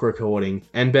Folk Recording,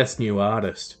 and Best New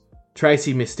Artist.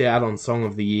 Tracy missed out on Song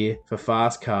of the Year for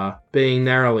Fast Car, being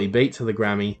narrowly beat to the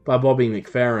Grammy by Bobby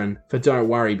McFerrin for Don't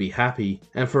Worry Be Happy,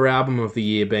 and for Album of the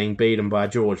Year being beaten by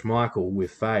George Michael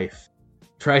with Faith.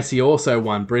 Tracy also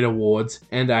won Brit Awards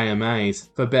and AMAs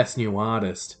for Best New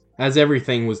Artist, as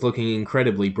everything was looking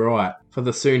incredibly bright for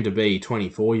the soon-to-be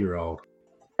 24-year-old.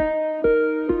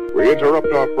 We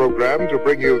interrupt our program to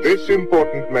bring you this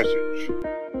important message.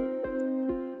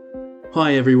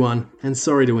 Hi everyone, and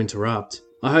sorry to interrupt.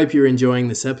 I hope you're enjoying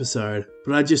this episode,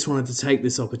 but I just wanted to take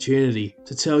this opportunity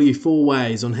to tell you 4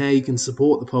 ways on how you can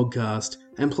support the podcast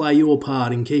and play your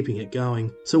part in keeping it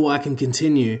going, so I can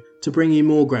continue to bring you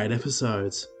more great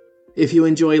episodes. If you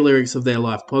enjoy Lyrics of Their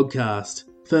Life podcast,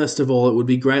 first of all, it would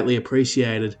be greatly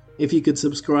appreciated if you could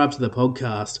subscribe to the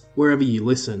podcast wherever you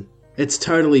listen. It's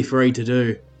totally free to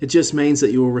do. It just means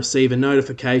that you will receive a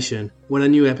notification when a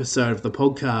new episode of the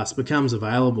podcast becomes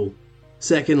available.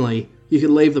 Secondly, you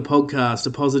can leave the podcast a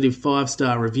positive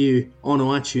 5-star review on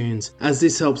iTunes, as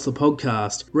this helps the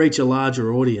podcast reach a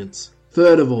larger audience.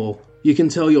 Third of all, you can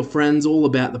tell your friends all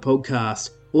about the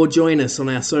podcast or join us on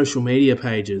our social media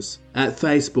pages at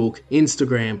Facebook,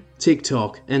 Instagram,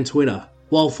 TikTok, and Twitter.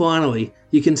 While finally,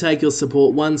 you can take your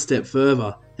support one step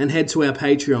further and head to our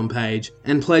Patreon page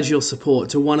and pledge your support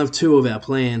to one of 2 of our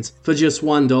plans for just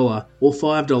 $1 or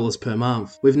 $5 per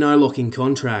month with no lock-in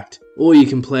contract. Or you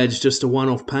can pledge just a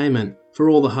one-off payment for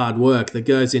all the hard work that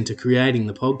goes into creating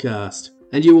the podcast.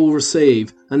 and you will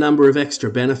receive a number of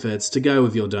extra benefits to go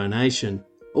with your donation.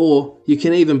 Or you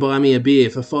can even buy me a beer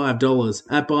for $5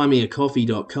 at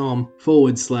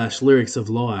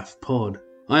buymeacoffee.com/lyricsoflifepod.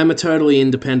 I am a totally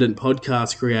independent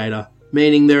podcast creator,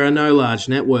 meaning there are no large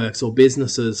networks or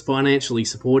businesses financially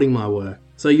supporting my work.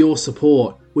 So your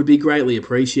support would be greatly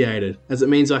appreciated, as it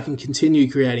means I can continue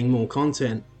creating more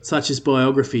content, such as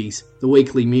biographies, the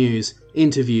weekly muse,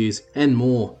 interviews, and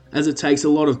more, as it takes a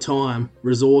lot of time,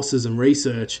 resources, and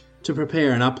research to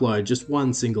prepare and upload just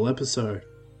one single episode.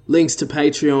 Links to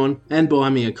Patreon and Buy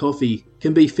Me a Coffee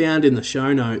can be found in the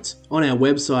show notes, on our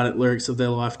website at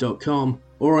lyricsoftheirlife.com,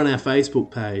 or on our Facebook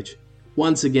page.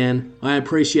 Once again, I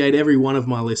appreciate every one of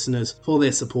my listeners for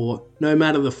their support, no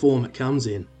matter the form it comes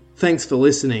in. Thanks for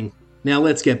listening. Now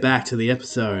let's get back to the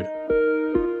episode.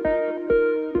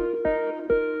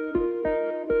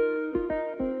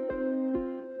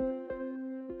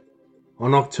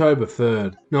 On October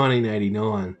 3rd,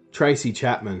 1989, Tracy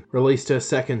Chapman released her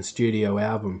second studio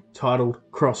album, titled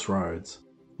Crossroads.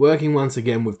 Working once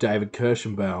again with David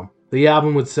Kirschenbaum, the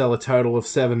album would sell a total of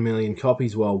 7 million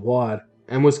copies worldwide,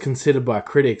 and was considered by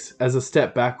critics as a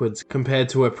step backwards compared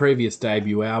to her previous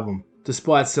debut album,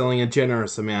 despite selling a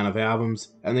generous amount of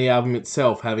albums, and the album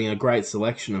itself having a great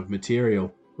selection of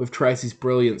material, with Tracy's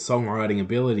brilliant songwriting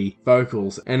ability,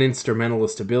 vocals, and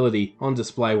instrumentalist ability on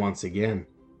display once again.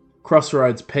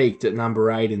 Crossroads peaked at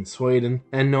number 8 in Sweden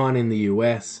and 9 in the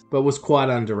US, but was quite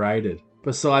underrated.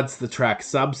 Besides the track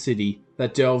Sub-City,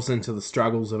 that delves into the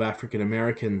struggles of African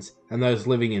Americans and those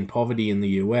living in poverty in the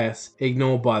US,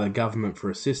 ignored by the government for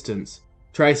assistance,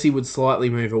 Tracy would slightly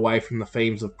move away from the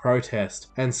themes of protest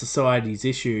and society's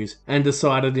issues, and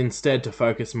decided instead to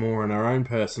focus more on her own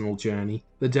personal journey,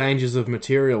 the dangers of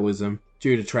materialism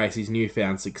due to Tracy's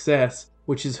newfound success,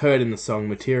 which is heard in the song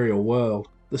Material World,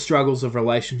 the struggles of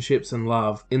relationships and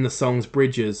love in the songs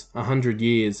Bridges, 100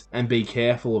 Years, and Be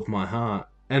Careful of My Heart,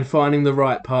 and finding the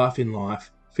right path in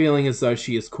life, feeling as though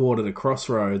she is caught at a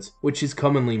crossroads, which is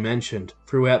commonly mentioned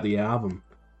throughout the album.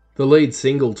 The lead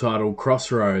single titled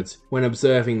Crossroads, when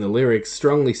observing the lyrics,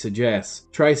 strongly suggests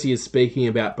Tracy is speaking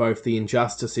about both the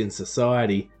injustice in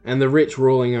society and the rich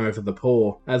ruling over the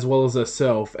poor, as well as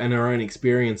herself and her own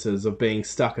experiences of being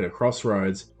stuck at a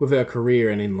crossroads with her career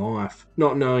and in life,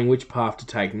 not knowing which path to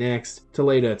take next to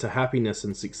lead her to happiness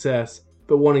and success,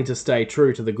 but wanting to stay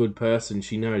true to the good person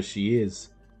she knows she is.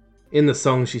 In the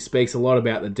song, she speaks a lot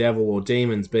about the devil or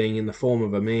demons being in the form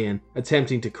of a man,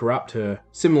 attempting to corrupt her,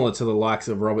 similar to the likes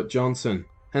of Robert Johnson,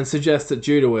 and suggests that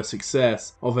due to her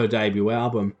success of her debut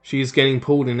album, she is getting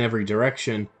pulled in every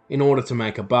direction in order to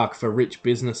make a buck for rich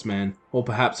businessmen, or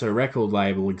perhaps her record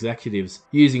label executives,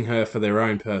 using her for their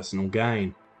own personal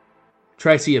gain.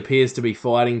 Tracy appears to be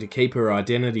fighting to keep her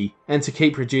identity, and to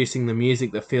keep producing the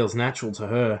music that feels natural to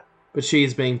her, but she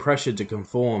is being pressured to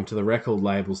conform to the record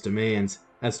label's demands,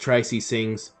 as Tracy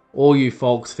sings, "All you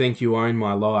folks think you own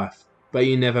my life, but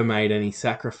you never made any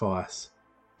sacrifice.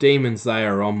 Demons, they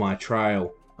are on my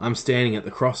trail. I'm standing at the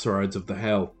crossroads of the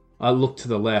hell. I look to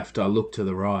the left, I look to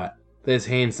the right. There's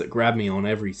hands that grab me on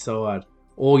every side.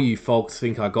 All you folks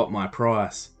think I got my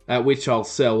price, at which I'll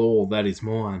sell all that is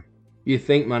mine. You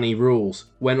think money rules,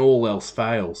 when all else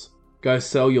fails. Go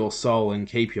sell your soul and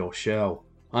keep your shell.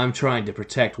 I'm trying to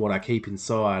protect what I keep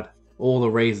inside, all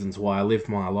the reasons why I live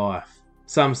my life.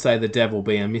 Some say the devil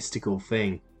be a mystical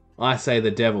thing. I say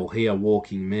the devil, he a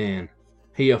walking man.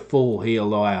 He a fool, he a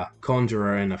liar,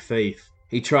 conjurer and a thief.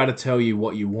 He try to tell you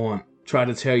what you want, try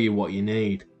to tell you what you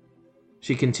need."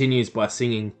 She continues by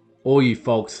singing, "All you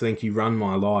folks think you run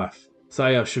my life,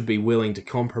 say I should be willing to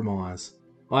compromise.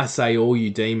 I say all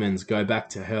you demons go back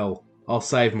to hell. I'll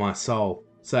save my soul,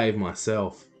 save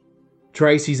myself."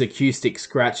 Tracy's acoustic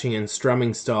scratching and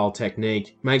strumming style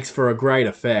technique makes for a great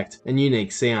effect and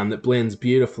unique sound that blends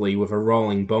beautifully with a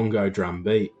rolling bongo drum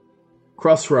beat.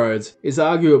 Crossroads is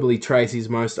arguably Tracy's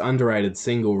most underrated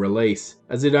single release,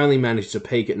 as it only managed to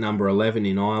peak at number 11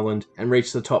 in Ireland and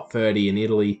reach the top 30 in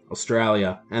Italy,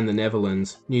 Australia, and the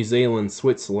Netherlands, New Zealand,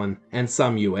 Switzerland, and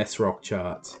some US rock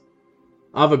charts.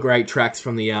 Other great tracks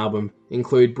from the album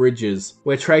include Bridges,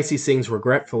 where Tracy sings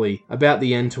regretfully about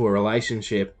the end to a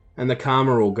relationship and the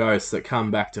karma or ghosts that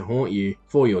come back to haunt you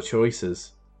for your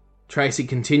choices. Tracy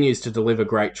continues to deliver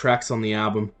great tracks on the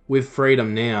album, with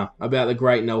Freedom Now, about the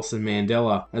great Nelson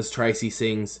Mandela, as Tracy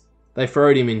sings, "They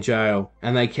throwed him in jail,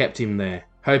 and they kept him there,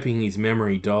 hoping his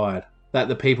memory died, that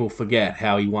the people forget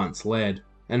how he once led,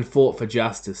 and fought for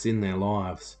justice in their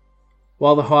lives."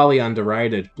 While the highly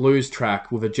underrated blues track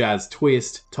with a jazz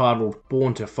twist, titled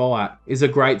Born to Fight, is a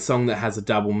great song that has a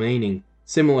double meaning,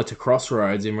 similar to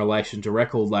Crossroads in relation to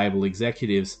record label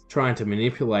executives trying to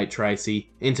manipulate Tracy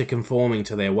into conforming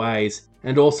to their ways,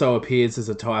 and also appears as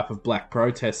a type of black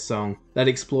protest song that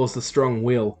explores the strong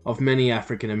will of many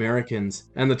African Americans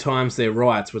and the times their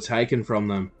rights were taken from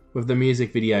them, with the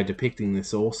music video depicting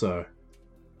this also.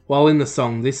 While in the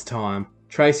song This Time,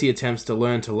 Tracy attempts to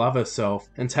learn to love herself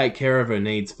and take care of her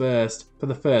needs first for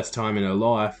the first time in her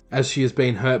life, as she has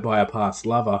been hurt by a past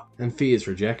lover and fears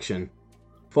rejection.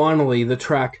 Finally, the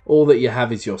track All That You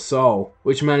Have Is Your Soul,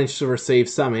 which managed to receive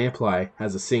some airplay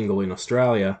as a single in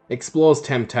Australia, explores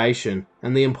temptation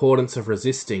and the importance of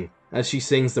resisting, as she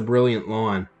sings the brilliant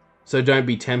line, "So don't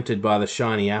be tempted by the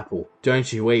shiny apple,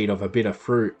 don't you eat of a bitter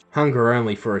fruit, hunger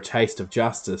only for a taste of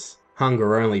justice,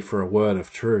 hunger only for a word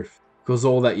of truth, 'cause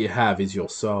all that you have is your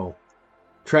soul."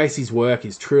 Tracy's work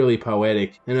is truly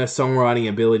poetic, and her songwriting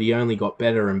ability only got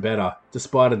better and better,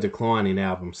 despite a decline in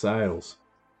album sales.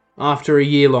 After a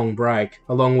year-long break,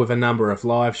 along with a number of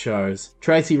live shows,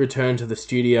 Tracy returned to the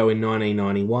studio in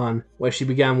 1991, where she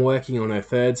began working on her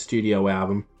third studio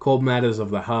album, called Matters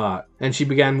of the Heart, and she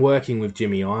began working with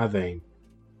Jimmy Iovine.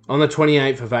 On the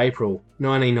 28th of April,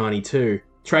 1992,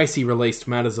 Tracy released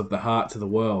Matters of the Heart to the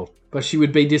world, but she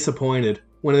would be disappointed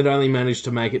when it only managed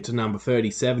to make it to number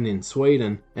 37 in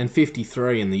Sweden and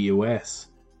 53 in the US.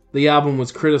 The album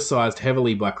was criticised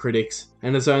heavily by critics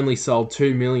and has only sold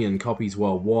 2 million copies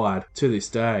worldwide to this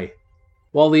day.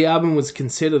 While the album was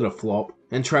considered a flop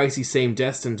and Tracy seemed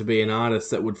destined to be an artist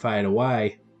that would fade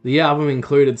away, the album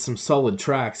included some solid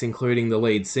tracks, including the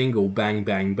lead single Bang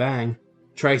Bang Bang.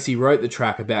 Tracy wrote the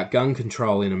track about gun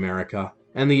control in America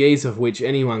and the ease of which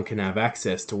anyone can have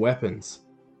access to weapons.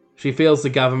 She feels the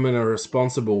government are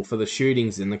responsible for the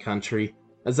shootings in the country,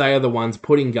 as they are the ones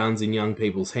putting guns in young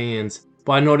people's hands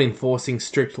by not enforcing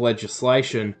strict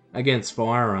legislation against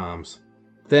firearms.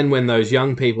 Then when those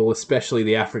young people, especially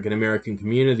the African American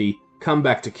community, come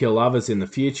back to kill others in the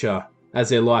future, as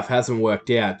their life hasn't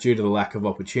worked out due to the lack of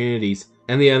opportunities,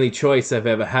 and the only choice they've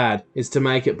ever had is to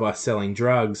make it by selling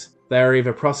drugs, they are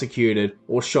either prosecuted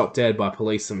or shot dead by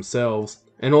police themselves,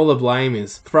 and all the blame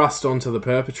is thrust onto the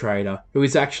perpetrator, who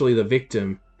is actually the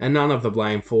victim, and none of the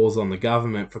blame falls on the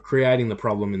government for creating the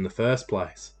problem in the first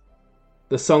place.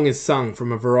 The song is sung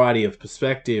from a variety of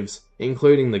perspectives,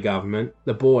 including the government,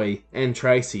 the boy, and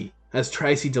Tracy, as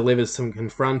Tracy delivers some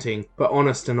confronting but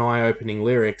honest and eye-opening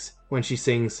lyrics when she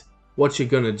sings, "What you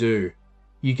gonna do?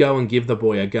 You go and give the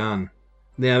boy a gun.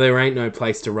 Now there ain't no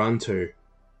place to run to.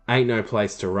 Ain't no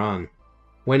place to run.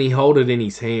 When he hold it in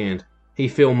his hand, he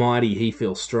feel mighty, he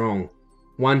feel strong.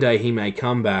 One day he may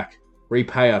come back,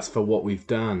 repay us for what we've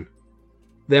done.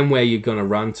 Then where you gonna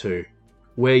run to?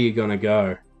 Where you gonna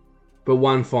go? But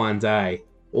one fine day,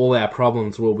 all our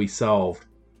problems will be solved.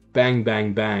 Bang,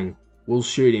 bang, bang, we'll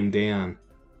shoot him down.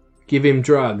 Give him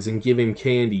drugs and give him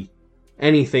candy.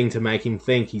 Anything to make him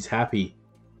think he's happy.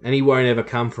 And he won't ever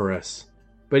come for us.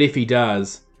 But if he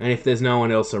does, and if there's no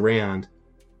one else around,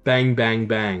 bang, bang,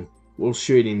 bang, we'll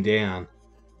shoot him down."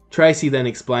 Tracy then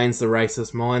explains the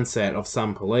racist mindset of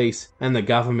some police and the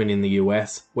government in the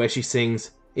US, where she sings,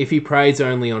 "If he preys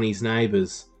only on his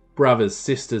neighbours, brothers,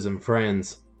 sisters and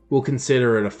friends, we'll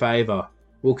consider it a favour,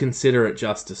 we'll consider it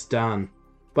justice done.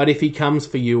 But if he comes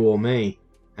for you or me,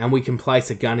 and we can place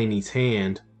a gun in his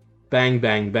hand, bang,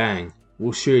 bang, bang,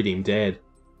 we'll shoot him dead."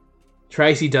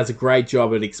 Tracy does a great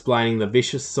job at explaining the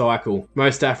vicious cycle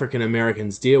most African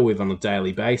Americans deal with on a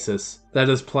daily basis that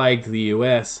has plagued the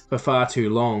US for far too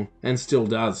long and still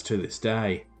does to this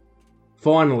day.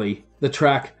 Finally, the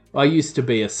track I Used to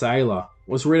Be a Sailor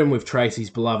was written with Tracy's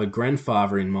beloved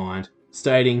grandfather in mind,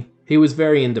 stating he was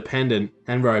very independent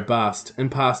and robust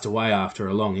and passed away after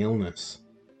a long illness.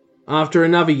 After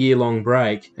another year-long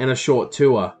break and a short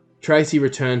tour, Tracy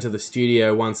returned to the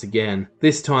studio once again,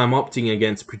 this time opting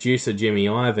against producer Jimmy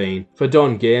Iovine for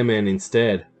Don Gutman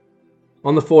instead.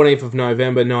 On the 14th of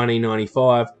November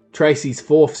 1995, Tracy's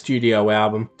fourth studio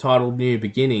album, titled New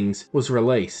Beginnings, was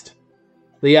released.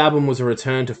 The album was a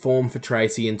return to form for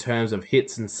Tracy in terms of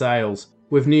hits and sales,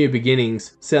 with New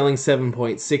Beginnings selling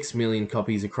 7.6 million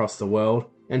copies across the world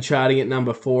and charting at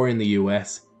number 4 in the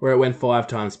US, where it went 5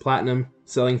 times platinum,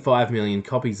 selling 5 million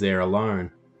copies there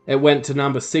alone. It went to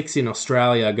number 6 in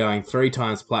Australia, going 3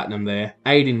 times platinum there,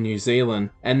 8 in New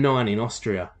Zealand, and 9 in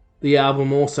Austria. The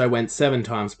album also went 7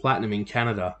 times platinum in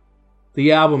Canada.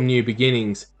 The album New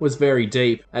Beginnings was very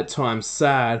deep, at times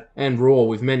sad and raw,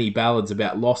 with many ballads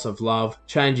about loss of love,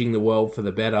 changing the world for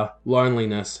the better,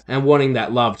 loneliness, and wanting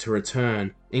that love to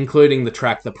return, including the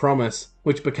track The Promise,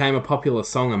 which became a popular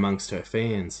song amongst her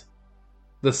fans.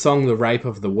 The song The Rape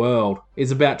of the World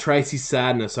is about Tracy's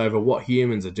sadness over what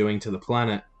humans are doing to the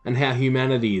planet, and how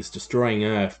humanity is destroying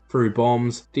Earth through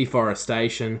bombs,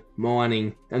 deforestation,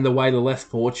 mining, and the way the less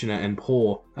fortunate and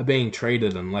poor are being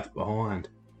treated and left behind.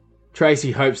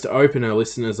 Tracy hopes to open her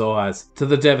listeners' eyes to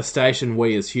the devastation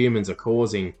we as humans are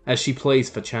causing as she pleads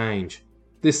for change.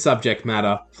 This subject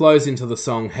matter flows into the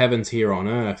song Heaven's Here on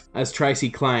Earth, as Tracy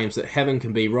claims that heaven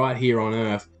can be right here on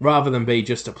Earth rather than be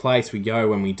just a place we go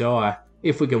when we die,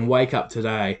 if we can wake up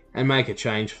today and make a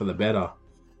change for the better.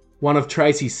 One of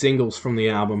Tracy's singles from the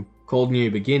album, called New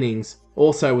Beginnings,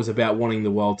 also was about wanting the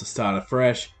world to start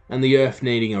afresh and the Earth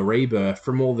needing a rebirth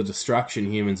from all the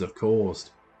destruction humans have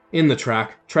caused. In the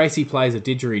track, Tracy plays a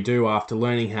didgeridoo after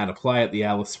learning how to play at the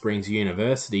Alice Springs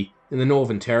University in the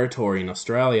Northern Territory in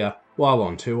Australia while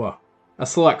on tour. A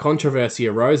slight controversy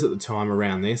arose at the time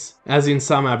around this, as in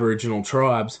some Aboriginal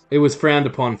tribes, it was frowned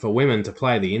upon for women to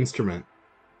play the instrument.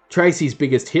 Tracy's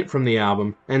biggest hit from the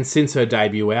album, and since her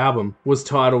debut album, was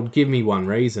titled Give Me One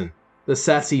Reason. The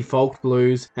sassy folk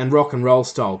blues and rock and roll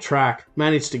style track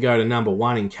managed to go to number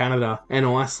 1 in Canada and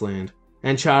Iceland,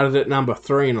 and charted at number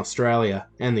 3 in Australia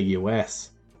and the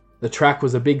US. The track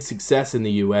was a big success in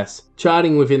the US,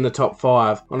 charting within the top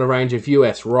 5 on a range of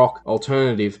US rock,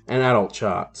 alternative, and adult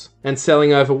charts, and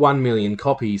selling over 1 million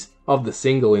copies of the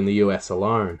single in the US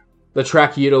alone. The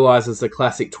track utilises the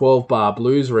classic 12-bar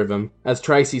blues rhythm as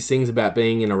Tracy sings about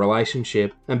being in a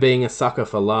relationship and being a sucker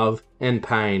for love and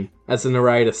pain, as the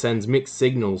narrator sends mixed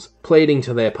signals, pleading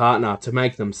to their partner to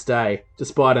make them stay,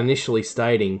 despite initially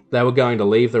stating they were going to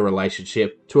leave the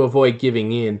relationship to avoid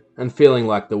giving in and feeling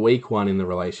like the weak one in the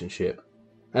relationship.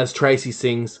 As Tracy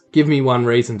sings, "Give me one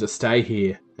reason to stay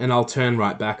here, and I'll turn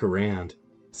right back around.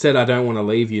 Said I don't want to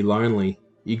leave you lonely,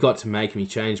 you got to make me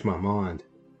change my mind."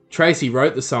 Tracy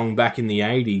wrote the song back in the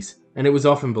 80s, and it was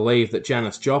often believed that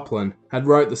Janis Joplin had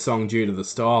wrote the song due to the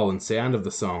style and sound of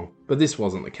the song, but this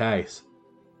wasn't the case.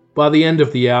 By the end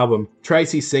of the album,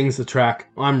 Tracy sings the track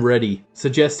I'm Ready,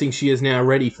 suggesting she is now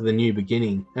ready for the new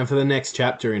beginning and for the next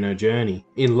chapter in her journey,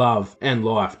 in love and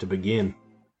life to begin.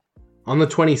 On the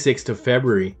 26th of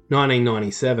February,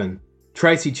 1997,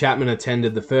 Tracy Chapman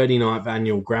attended the 39th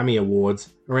Annual Grammy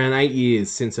Awards, around 8 years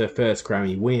since her first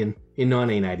Grammy win in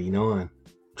 1989.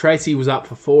 Tracy was up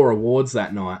for 4 awards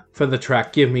that night for the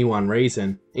track Give Me One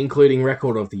Reason, including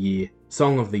Record of the Year,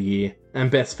 Song of the Year,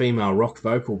 and Best Female Rock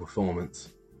Vocal Performance.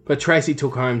 But Tracy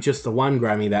took home just the 1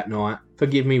 Grammy that night for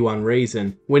Give Me One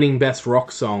Reason, winning Best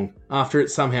Rock Song after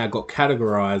it somehow got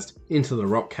categorised into the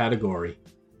rock category.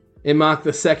 It marked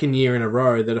the 2nd year in a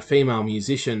row that a female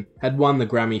musician had won the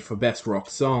Grammy for Best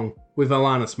Rock Song, with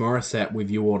Alanis Morissette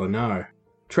with You Oughta Know.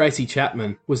 Tracy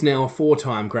Chapman was now a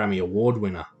 4-time Grammy Award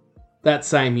winner. That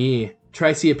same year,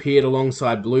 Tracy appeared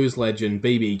alongside blues legend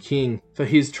B.B. King for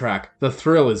his track The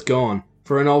Thrill Is Gone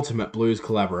for an ultimate blues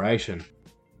collaboration.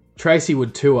 Tracy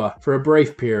would tour for a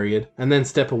brief period and then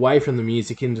step away from the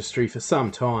music industry for some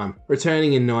time,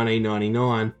 returning in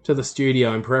 1999 to the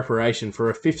studio in preparation for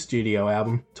a 5th studio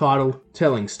album titled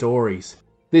Telling Stories,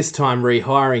 this time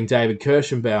rehiring David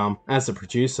Kirschenbaum as a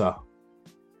producer.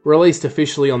 Released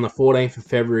officially on the 14th of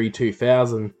February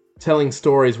 2000, Telling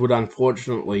Stories would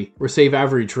unfortunately receive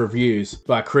average reviews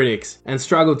by critics and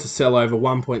struggled to sell over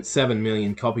 1.7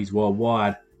 million copies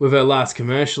worldwide, with her last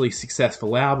commercially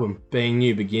successful album being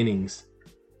New Beginnings.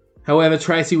 However,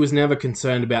 Tracy was never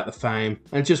concerned about the fame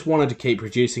and just wanted to keep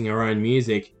producing her own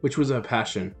music, which was her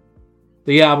passion.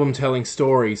 The album Telling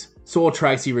Stories saw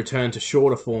Tracy return to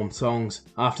shorter form songs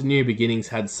after New Beginnings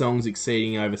had songs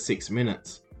exceeding over 6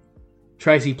 minutes.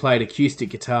 Tracy played acoustic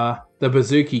guitar, the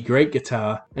bouzouki Greek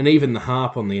guitar, and even the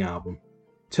harp on the album.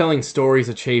 Telling Stories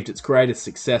achieved its greatest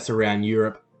success around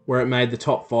Europe, where it made the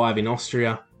top 5 in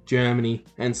Austria, Germany,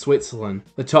 and Switzerland,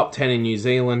 the top 10 in New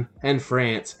Zealand and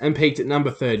France, and peaked at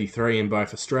number 33 in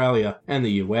both Australia and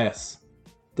the US.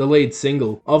 The lead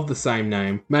single, of the same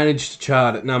name, managed to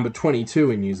chart at number 22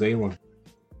 in New Zealand.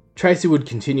 Tracy would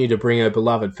continue to bring her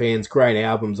beloved fans great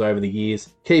albums over the years,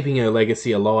 keeping her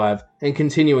legacy alive and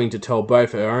continuing to tell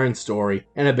both her own story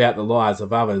and about the lives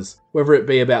of others, whether it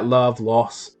be about love,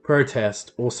 loss,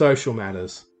 protest, or social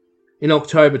matters. In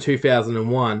October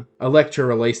 2001, Elektra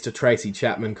released a Tracy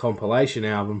Chapman compilation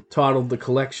album titled The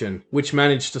Collection, which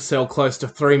managed to sell close to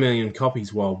 3 million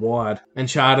copies worldwide and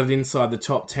charted inside the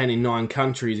top 10 in 9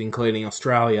 countries including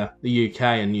Australia, the UK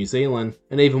and New Zealand,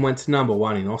 and even went to number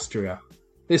 1 in Austria.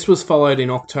 This was followed in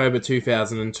October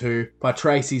 2002 by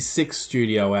Tracy's 6th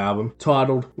studio album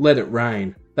titled Let It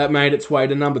Rain, that made its way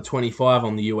to number 25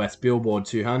 on the US Billboard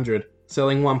 200,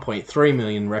 selling 1.3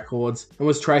 million records, and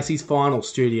was Tracy's final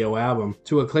studio album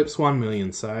to eclipse 1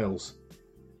 million sales.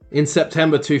 In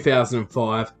September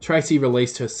 2005, Tracy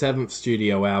released her 7th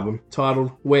studio album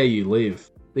titled Where You Live.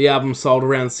 The album sold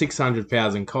around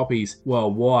 600,000 copies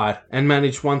worldwide and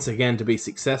managed once again to be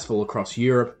successful across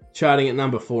Europe, charting at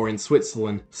number 4 in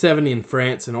Switzerland, 7 in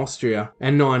France and Austria,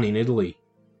 and 9 in Italy.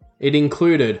 It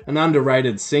included an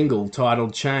underrated single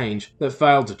titled Change that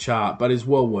failed to chart but is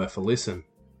well worth a listen.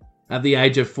 At the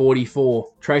age of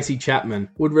 44, Tracy Chapman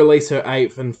would release her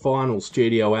 8th and final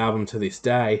studio album to this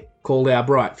day, called Our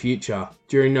Bright Future,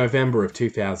 during November of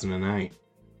 2008.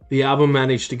 The album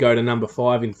managed to go to number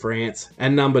 5 in France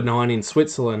and number 9 in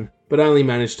Switzerland, but only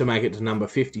managed to make it to number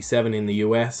 57 in the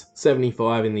US,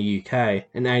 75 in the UK,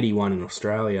 and 81 in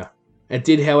Australia. It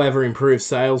did, however, improve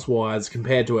sales-wise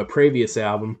compared to her previous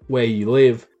album, Where You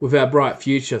Live, with Our Bright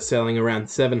Future selling around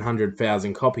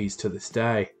 700,000 copies to this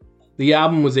day. The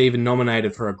album was even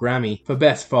nominated for a Grammy for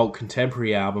Best Folk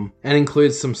Contemporary Album and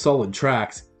includes some solid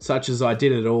tracks, such as I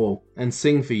Did It All and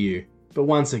Sing For You, but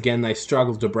once again they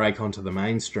struggled to break onto the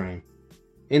mainstream.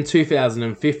 In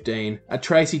 2015, a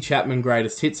Tracy Chapman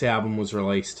Greatest Hits album was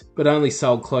released, but only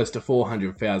sold close to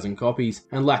 400,000 copies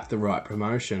and lacked the right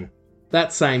promotion.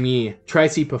 That same year,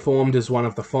 Tracy performed as one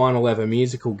of the final ever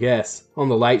musical guests on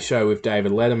The Late Show with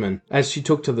David Letterman, as she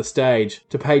took to the stage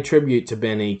to pay tribute to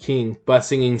Ben E. King by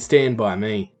singing Stand By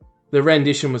Me. The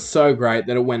rendition was so great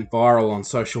that it went viral on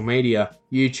social media,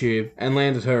 YouTube, and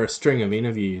landed her a string of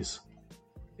interviews.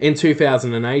 In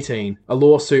 2018, a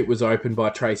lawsuit was opened by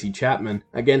Tracy Chapman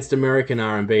against American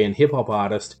R&B and hip-hop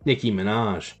artist Nicki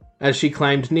Minaj, as she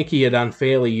claimed Nicki had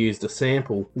unfairly used a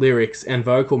sample, lyrics, and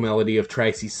vocal melody of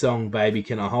Tracy's song Baby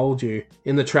Can I Hold You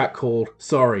in the track called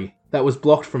Sorry, that was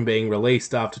blocked from being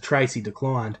released after Tracy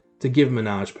declined to give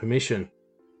Minaj permission.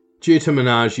 Due to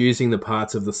Minaj using the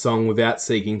parts of the song without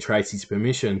seeking Tracy's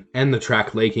permission, and the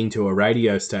track leaking to a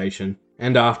radio station,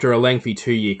 and after a lengthy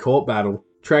 2-year court battle,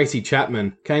 Tracy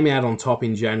Chapman came out on top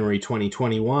in January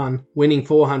 2021, winning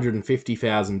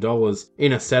 $450,000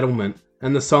 in a settlement,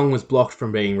 and the song was blocked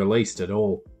from being released at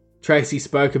all. Tracy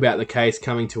spoke about the case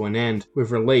coming to an end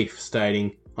with relief,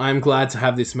 stating, "I am glad to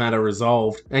have this matter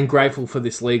resolved and grateful for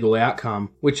this legal outcome,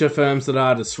 which affirms that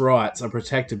artists' rights are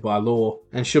protected by law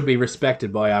and should be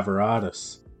respected by other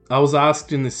artists. I was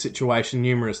asked in this situation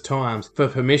numerous times for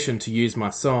permission to use my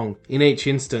song. In each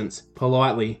instance,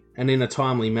 politely and in a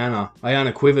timely manner, I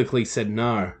unequivocally said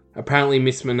no. Apparently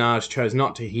Miss Minaj chose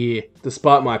not to hear,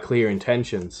 despite my clear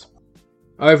intentions."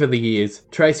 Over the years,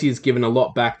 Tracy has given a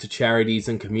lot back to charities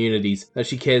and communities that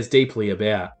she cares deeply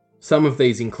about. Some of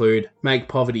these include Make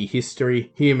Poverty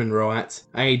History, Human Rights,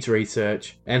 AIDS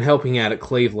research, and helping out at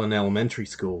Cleveland elementary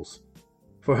schools.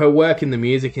 For her work in the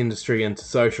music industry and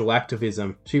social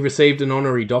activism, she received an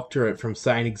honorary doctorate from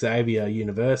St. Xavier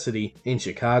University in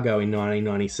Chicago in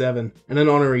 1997, and an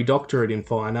honorary doctorate in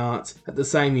fine arts at the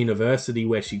same university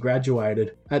where she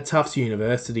graduated, at Tufts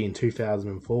University in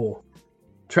 2004.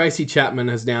 Tracy Chapman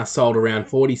has now sold around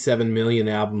 47 million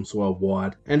albums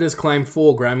worldwide and has claimed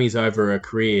 4 Grammys over her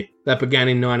career that began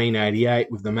in 1988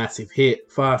 with the massive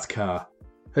hit Fast Car.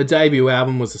 Her debut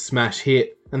album was a smash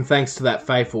hit, and thanks to that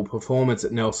faithful performance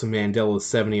at Nelson Mandela's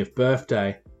 70th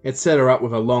birthday, it set her up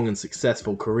with a long and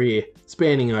successful career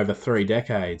spanning over 3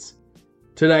 decades.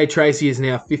 Today, Tracy is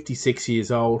now 56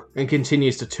 years old and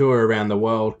continues to tour around the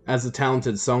world as the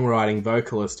talented songwriting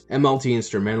vocalist and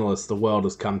multi-instrumentalist the world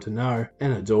has come to know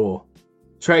and adore.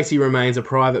 Tracy remains a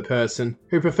private person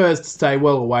who prefers to stay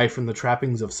well away from the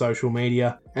trappings of social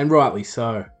media, and rightly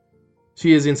so.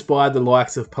 She has inspired the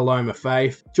likes of Paloma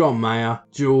Faith, John Mayer,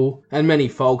 Jewel, and many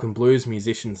folk and blues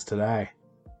musicians today.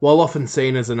 While often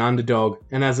seen as an underdog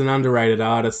and as an underrated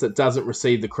artist that doesn't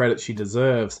receive the credit she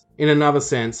deserves, in another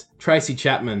sense, Tracy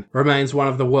Chapman remains one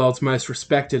of the world's most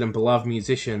respected and beloved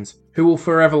musicians, who will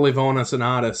forever live on as an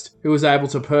artist who was able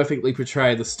to perfectly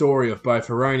portray the story of both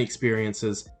her own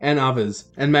experiences and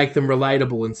others, and make them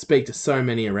relatable and speak to so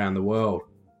many around the world.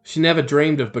 She never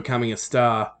dreamed of becoming a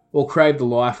star, or craved the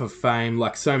life of fame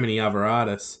like so many other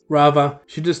artists. Rather,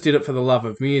 she just did it for the love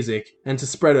of music, and to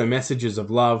spread her messages of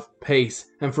love, peace,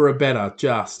 and for a better,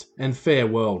 just, and fair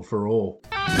world for all.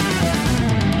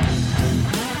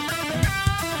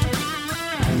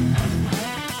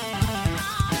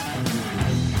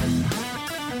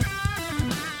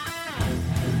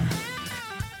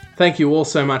 Thank you all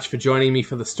so much for joining me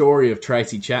for the story of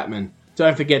Tracy Chapman.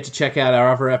 Don't forget to check out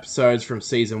our other episodes from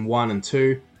Season 1 and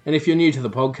 2, and if you're new to the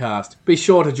podcast, be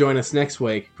sure to join us next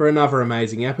week for another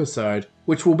amazing episode,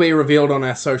 which will be revealed on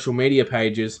our social media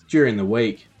pages during the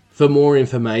week. For more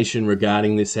information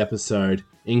regarding this episode,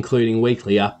 including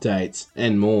weekly updates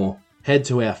and more, head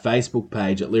to our Facebook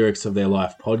page at Lyrics of Their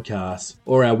Life Podcast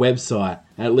or our website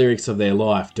at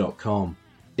lyricsoftheirlife.com.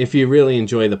 If you really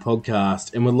enjoy the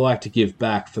podcast and would like to give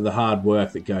back for the hard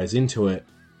work that goes into it,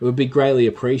 It would be greatly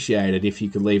appreciated if you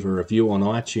could leave a review on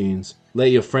iTunes, let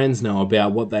your friends know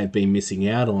about what they've been missing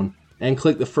out on, and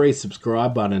click the free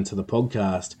subscribe button to the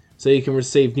podcast so you can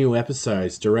receive new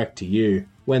episodes direct to you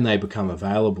when they become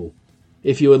available.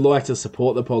 If you would like to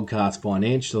support the podcast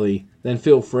financially, then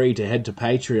feel free to head to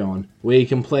Patreon, where you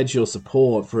can pledge your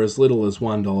support for as little as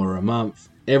 $1 a month.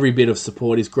 Every bit of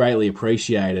support is greatly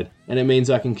appreciated, and it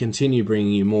means I can continue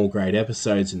bringing you more great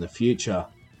episodes in the future.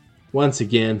 Once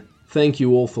again, thank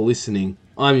you all for listening.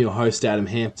 I'm your host Adam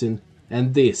Hampton,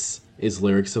 and this is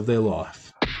Lyrics of Their Life.